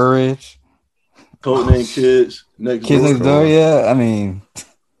 bro. Courage. Codename Kids Next Door. Yeah, I mean,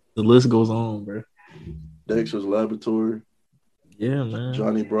 the list goes on, bro. Dexter's Laboratory. Yeah, man.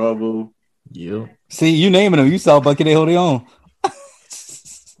 Johnny Bravo. Yeah. See, you naming them. You saw Bucky they hold it on.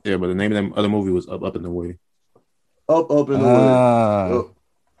 Yeah, but the name of that other movie was Up and Away. Up and Away. Yep.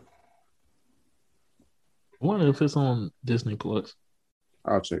 I wonder if it's on Disney Plus.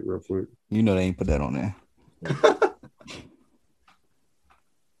 I'll check real quick. You know they ain't put that on there.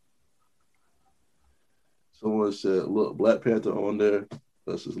 Someone said, "Look, Black Panther on there."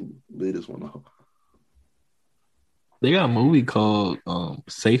 Let's just leave this one off. They got a movie called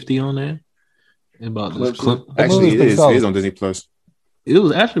Safety on there. About this actually, it is on Disney Plus. It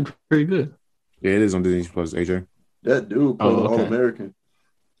was actually pretty good. Yeah, it is on Disney Plus. AJ, that dude played All-American.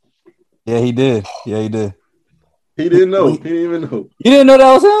 Yeah, he did. He didn't know. He didn't even know. You didn't know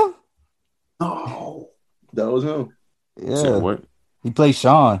that was him? Oh, that was him. Yeah. So what? He played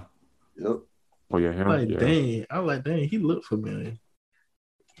Sean. Yep. Oh yeah, him. Dang. I like dang. He looked familiar.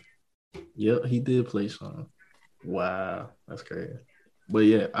 Yep, he did play Sean. Wow, that's crazy. But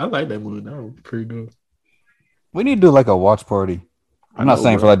yeah, I like that movie. That was pretty good. We need to do like a watch party. I'm not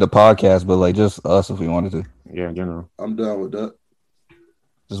saying for like the podcast, but like just us if we wanted to. Yeah, in general. I'm down with that.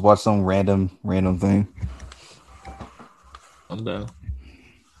 Just watch some random thing. I'm down.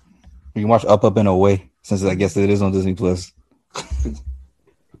 You can watch Up and Away since I guess it is on Disney Plus.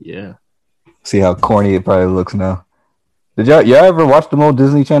 Yeah. See how corny it probably looks now. Did y'all ever watch the old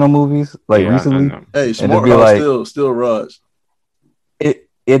Disney Channel movies recently? Hey, Smart House still runs.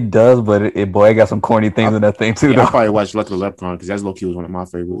 It does, but it got some corny things in that thing too. Yeah, I probably watched Luck of the Leprechaun because that's low-key was one of my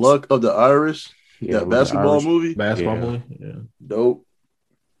favorites. Luck of the Irish, that basketball movie. Basketball movie, yeah. Dope.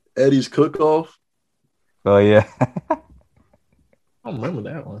 Eddie's Cook-Off. Oh yeah. I don't remember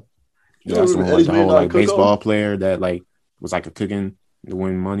that one. Yeah, that's the one, the whole baseball player that was a cooking to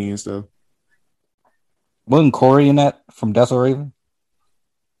win money and stuff. Wasn't Corey in that from That's So Raven?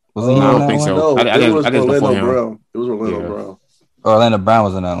 Wasn't he? I don't think so. No, it was Orlando Brown. It was Orlando Brown. Orlando Brown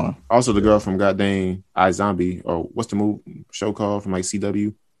was in that one. Also, the girl from goddamn iZombie, or what's the show called from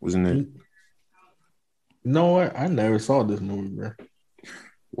CW, was in there. You know what? I never saw this movie, bro.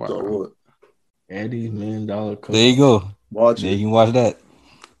 Wow. So what? Eddie's $1 Million Cook. There you go. Watch it. You can watch that.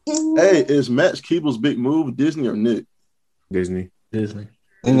 Hey, is Max Keeble's big move Disney or Nick? Disney. I think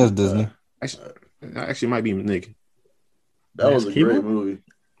that's Disney. Actually, it might be Nick. That was a great movie.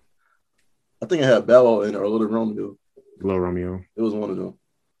 I think it had Bow Wow in it or Little Romeo. Little Romeo. It was one of them.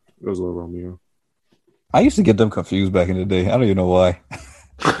 It was Little Romeo. I used to get them confused back in the day. I don't even know why.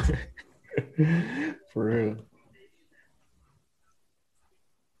 For real.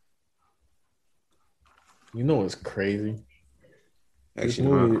 You know what's crazy? This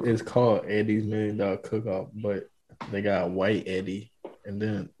movie is called Eddie's $1 Million Cook-Off, but they got White Eddie, and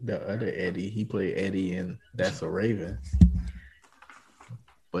then the other Eddie, he played Eddie in That's So Raven.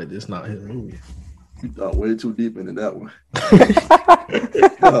 But it's not his movie. You thought way too deep into that one.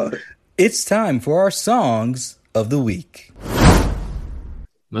 It's time for our songs of the week.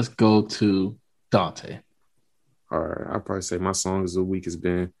 Let's go to Dante. All right, I'll probably say my songs of the week has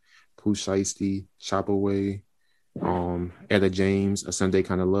been Pooh Shiesty, Chop Away, Etta James, A Sunday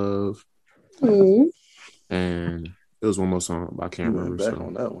Kind of Love. Mm-hmm. And it was one more song, but I can't remember. Back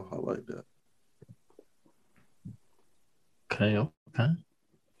on that one. I like that. Okay.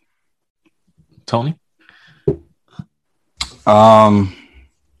 Tony?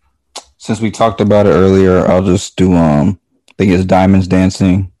 Since we talked about it earlier, I'll just do I think it's Diamonds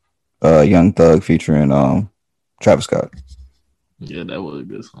Dancing, Young Thug featuring Travis Scott. Yeah, that was a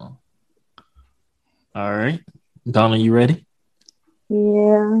good song. All right. Donna, you ready?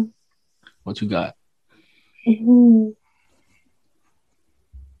 Yeah. What you got? Mm-hmm.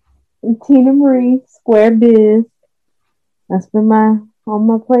 Tina Marie, Square Biz. That's been on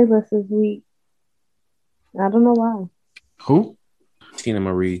my playlist this week. I don't know why. Who? Tina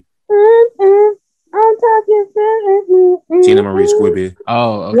Marie. I'm talking. Tina Marie Squibby.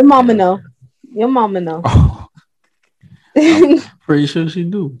 Oh, okay. Your mama know. Your mama know. Oh. I'm pretty sure she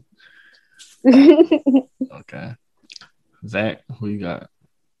do. Okay. Zach, who you got?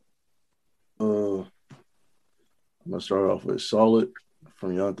 I'm gonna start off with Solid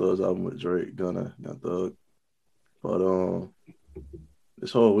from Young Thug's album with Drake, Gunna, Young Thug. But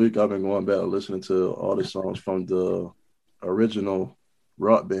this whole week I've been going back and listening to all the songs from the original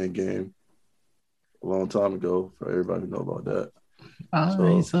Rock Band game a long time ago. For everybody who know about that.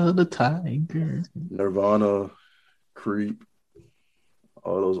 Eyes of the Tiger. Nirvana, Creep,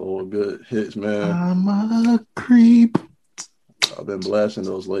 all those old good hits, man. I'm a creep. I've been blasting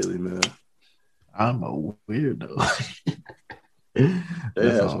those lately, man. I'm a weirdo.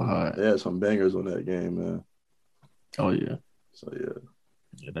 That's all hard. They had some bangers on that game, man. Oh yeah. So yeah,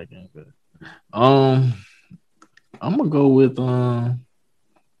 that game good. I'm gonna go with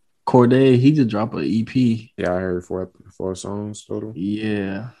Cordae. He just dropped an EP. Yeah, I heard four songs total.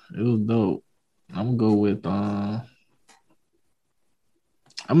 Yeah, it was dope. I'm gonna go with I'm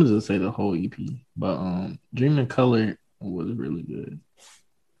gonna just say the whole EP, but Dream in Color was really good.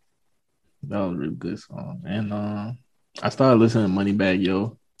 That was a really good song, and I started listening to Moneybagg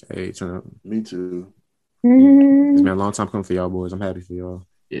Yo. Hey, turn up. Me too. It's been a long time coming for y'all boys. I'm happy for y'all.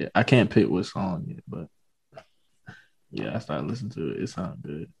 Yeah, I can't pick what song yet, but yeah, I started listening to it. It sounds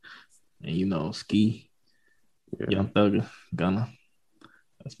good, and you know, Ski, Young Thugger, Gunna.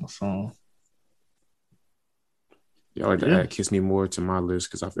 That's my song. Y'all like to add Kiss Me More to my list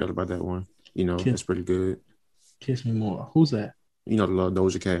because I felt about that one. You know, it's pretty good. Kiss Me More. Who's that? You know, the little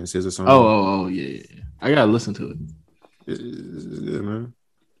Doja Cat and SZA song. Oh, yeah. I gotta listen to it. It's good, man.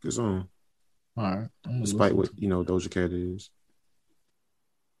 Good song. All right. Despite what, Doja Cat is.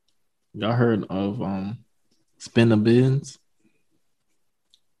 Y'all heard of Spin the Bins?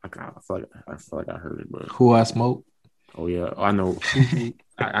 I feel like I heard it, but Who I Smoke? Oh yeah, I know.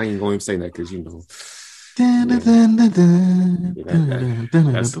 I ain't going to say that because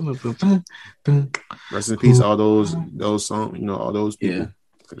rest in peace, all those songs, all those people. Yeah.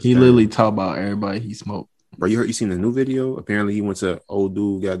 He literally talked about everybody he smoked. Bro, you seen the new video? Apparently, he went to old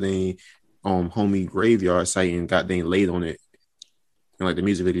dude goddamn homie graveyard site and goddamn laid on it, and like the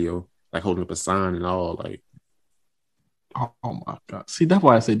music video, like holding up a sign and all, like. Oh my god! See, that's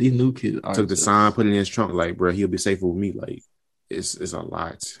why I said these new kids took the sign, put it in his trunk, like, bro, he'll be safe with me. Like, it's a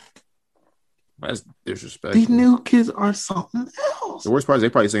lot. That's disrespectful. These new kids are something else. The worst part is they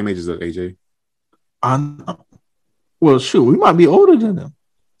probably the same age as AJ. Well, shoot, we might be older than them.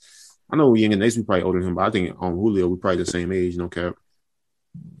 I know Young and Nace, we probably older than him, but I think Julio, we probably the same age, no cap.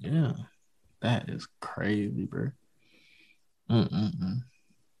 Yeah, that is crazy, bro. All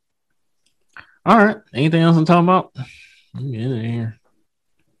right, anything else I'm talking about? Let me get in here.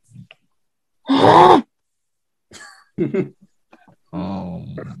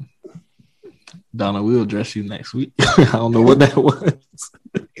 Donna, we'll address you next week. I don't know what that was,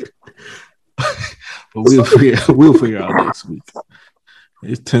 but we'll figure out next week.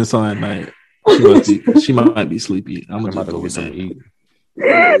 It's 10 at night. She might be sleepy. I'm about to go get something to eat.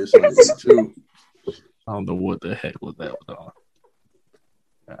 I don't know what the heck was that. All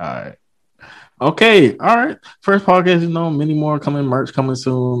right. Okay, all right. First podcast, many more coming, merch coming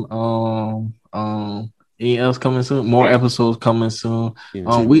soon. Anything else coming soon? More episodes coming soon.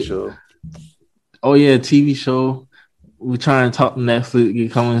 TV show. Oh yeah, TV show. We're trying to talk Netflix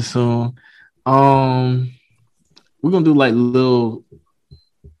get coming soon. We're gonna do like little,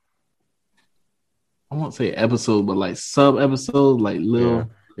 I won't say episode, but like sub episodes, like little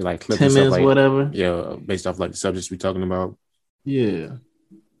like 10 minutes, like, whatever. Yeah, based off like the subjects we're talking about. Yeah.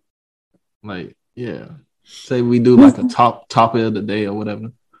 Like, yeah. Say we do like a topic of the day or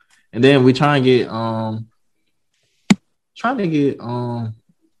whatever. And then we try and get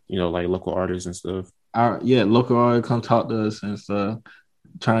like local artists and stuff. Local artists come talk to us and stuff.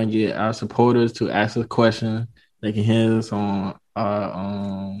 Try and get our supporters to ask us questions. They can hit us on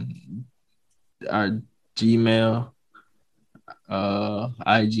our Gmail,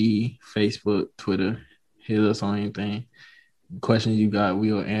 IG, Facebook, Twitter. Hit us on anything. Questions you got,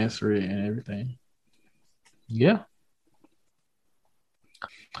 we'll answer it and everything. Yeah.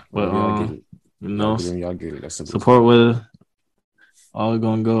 But y'all get it. That's support with us.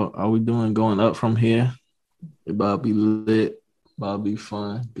 Going up from here. It about to be lit, about to be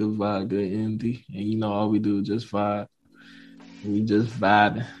fun, good vibe, good energy. And all we do is just vibe. We just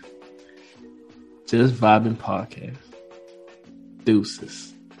vibing. Just vibing podcast.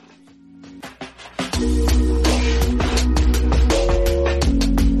 Deuces.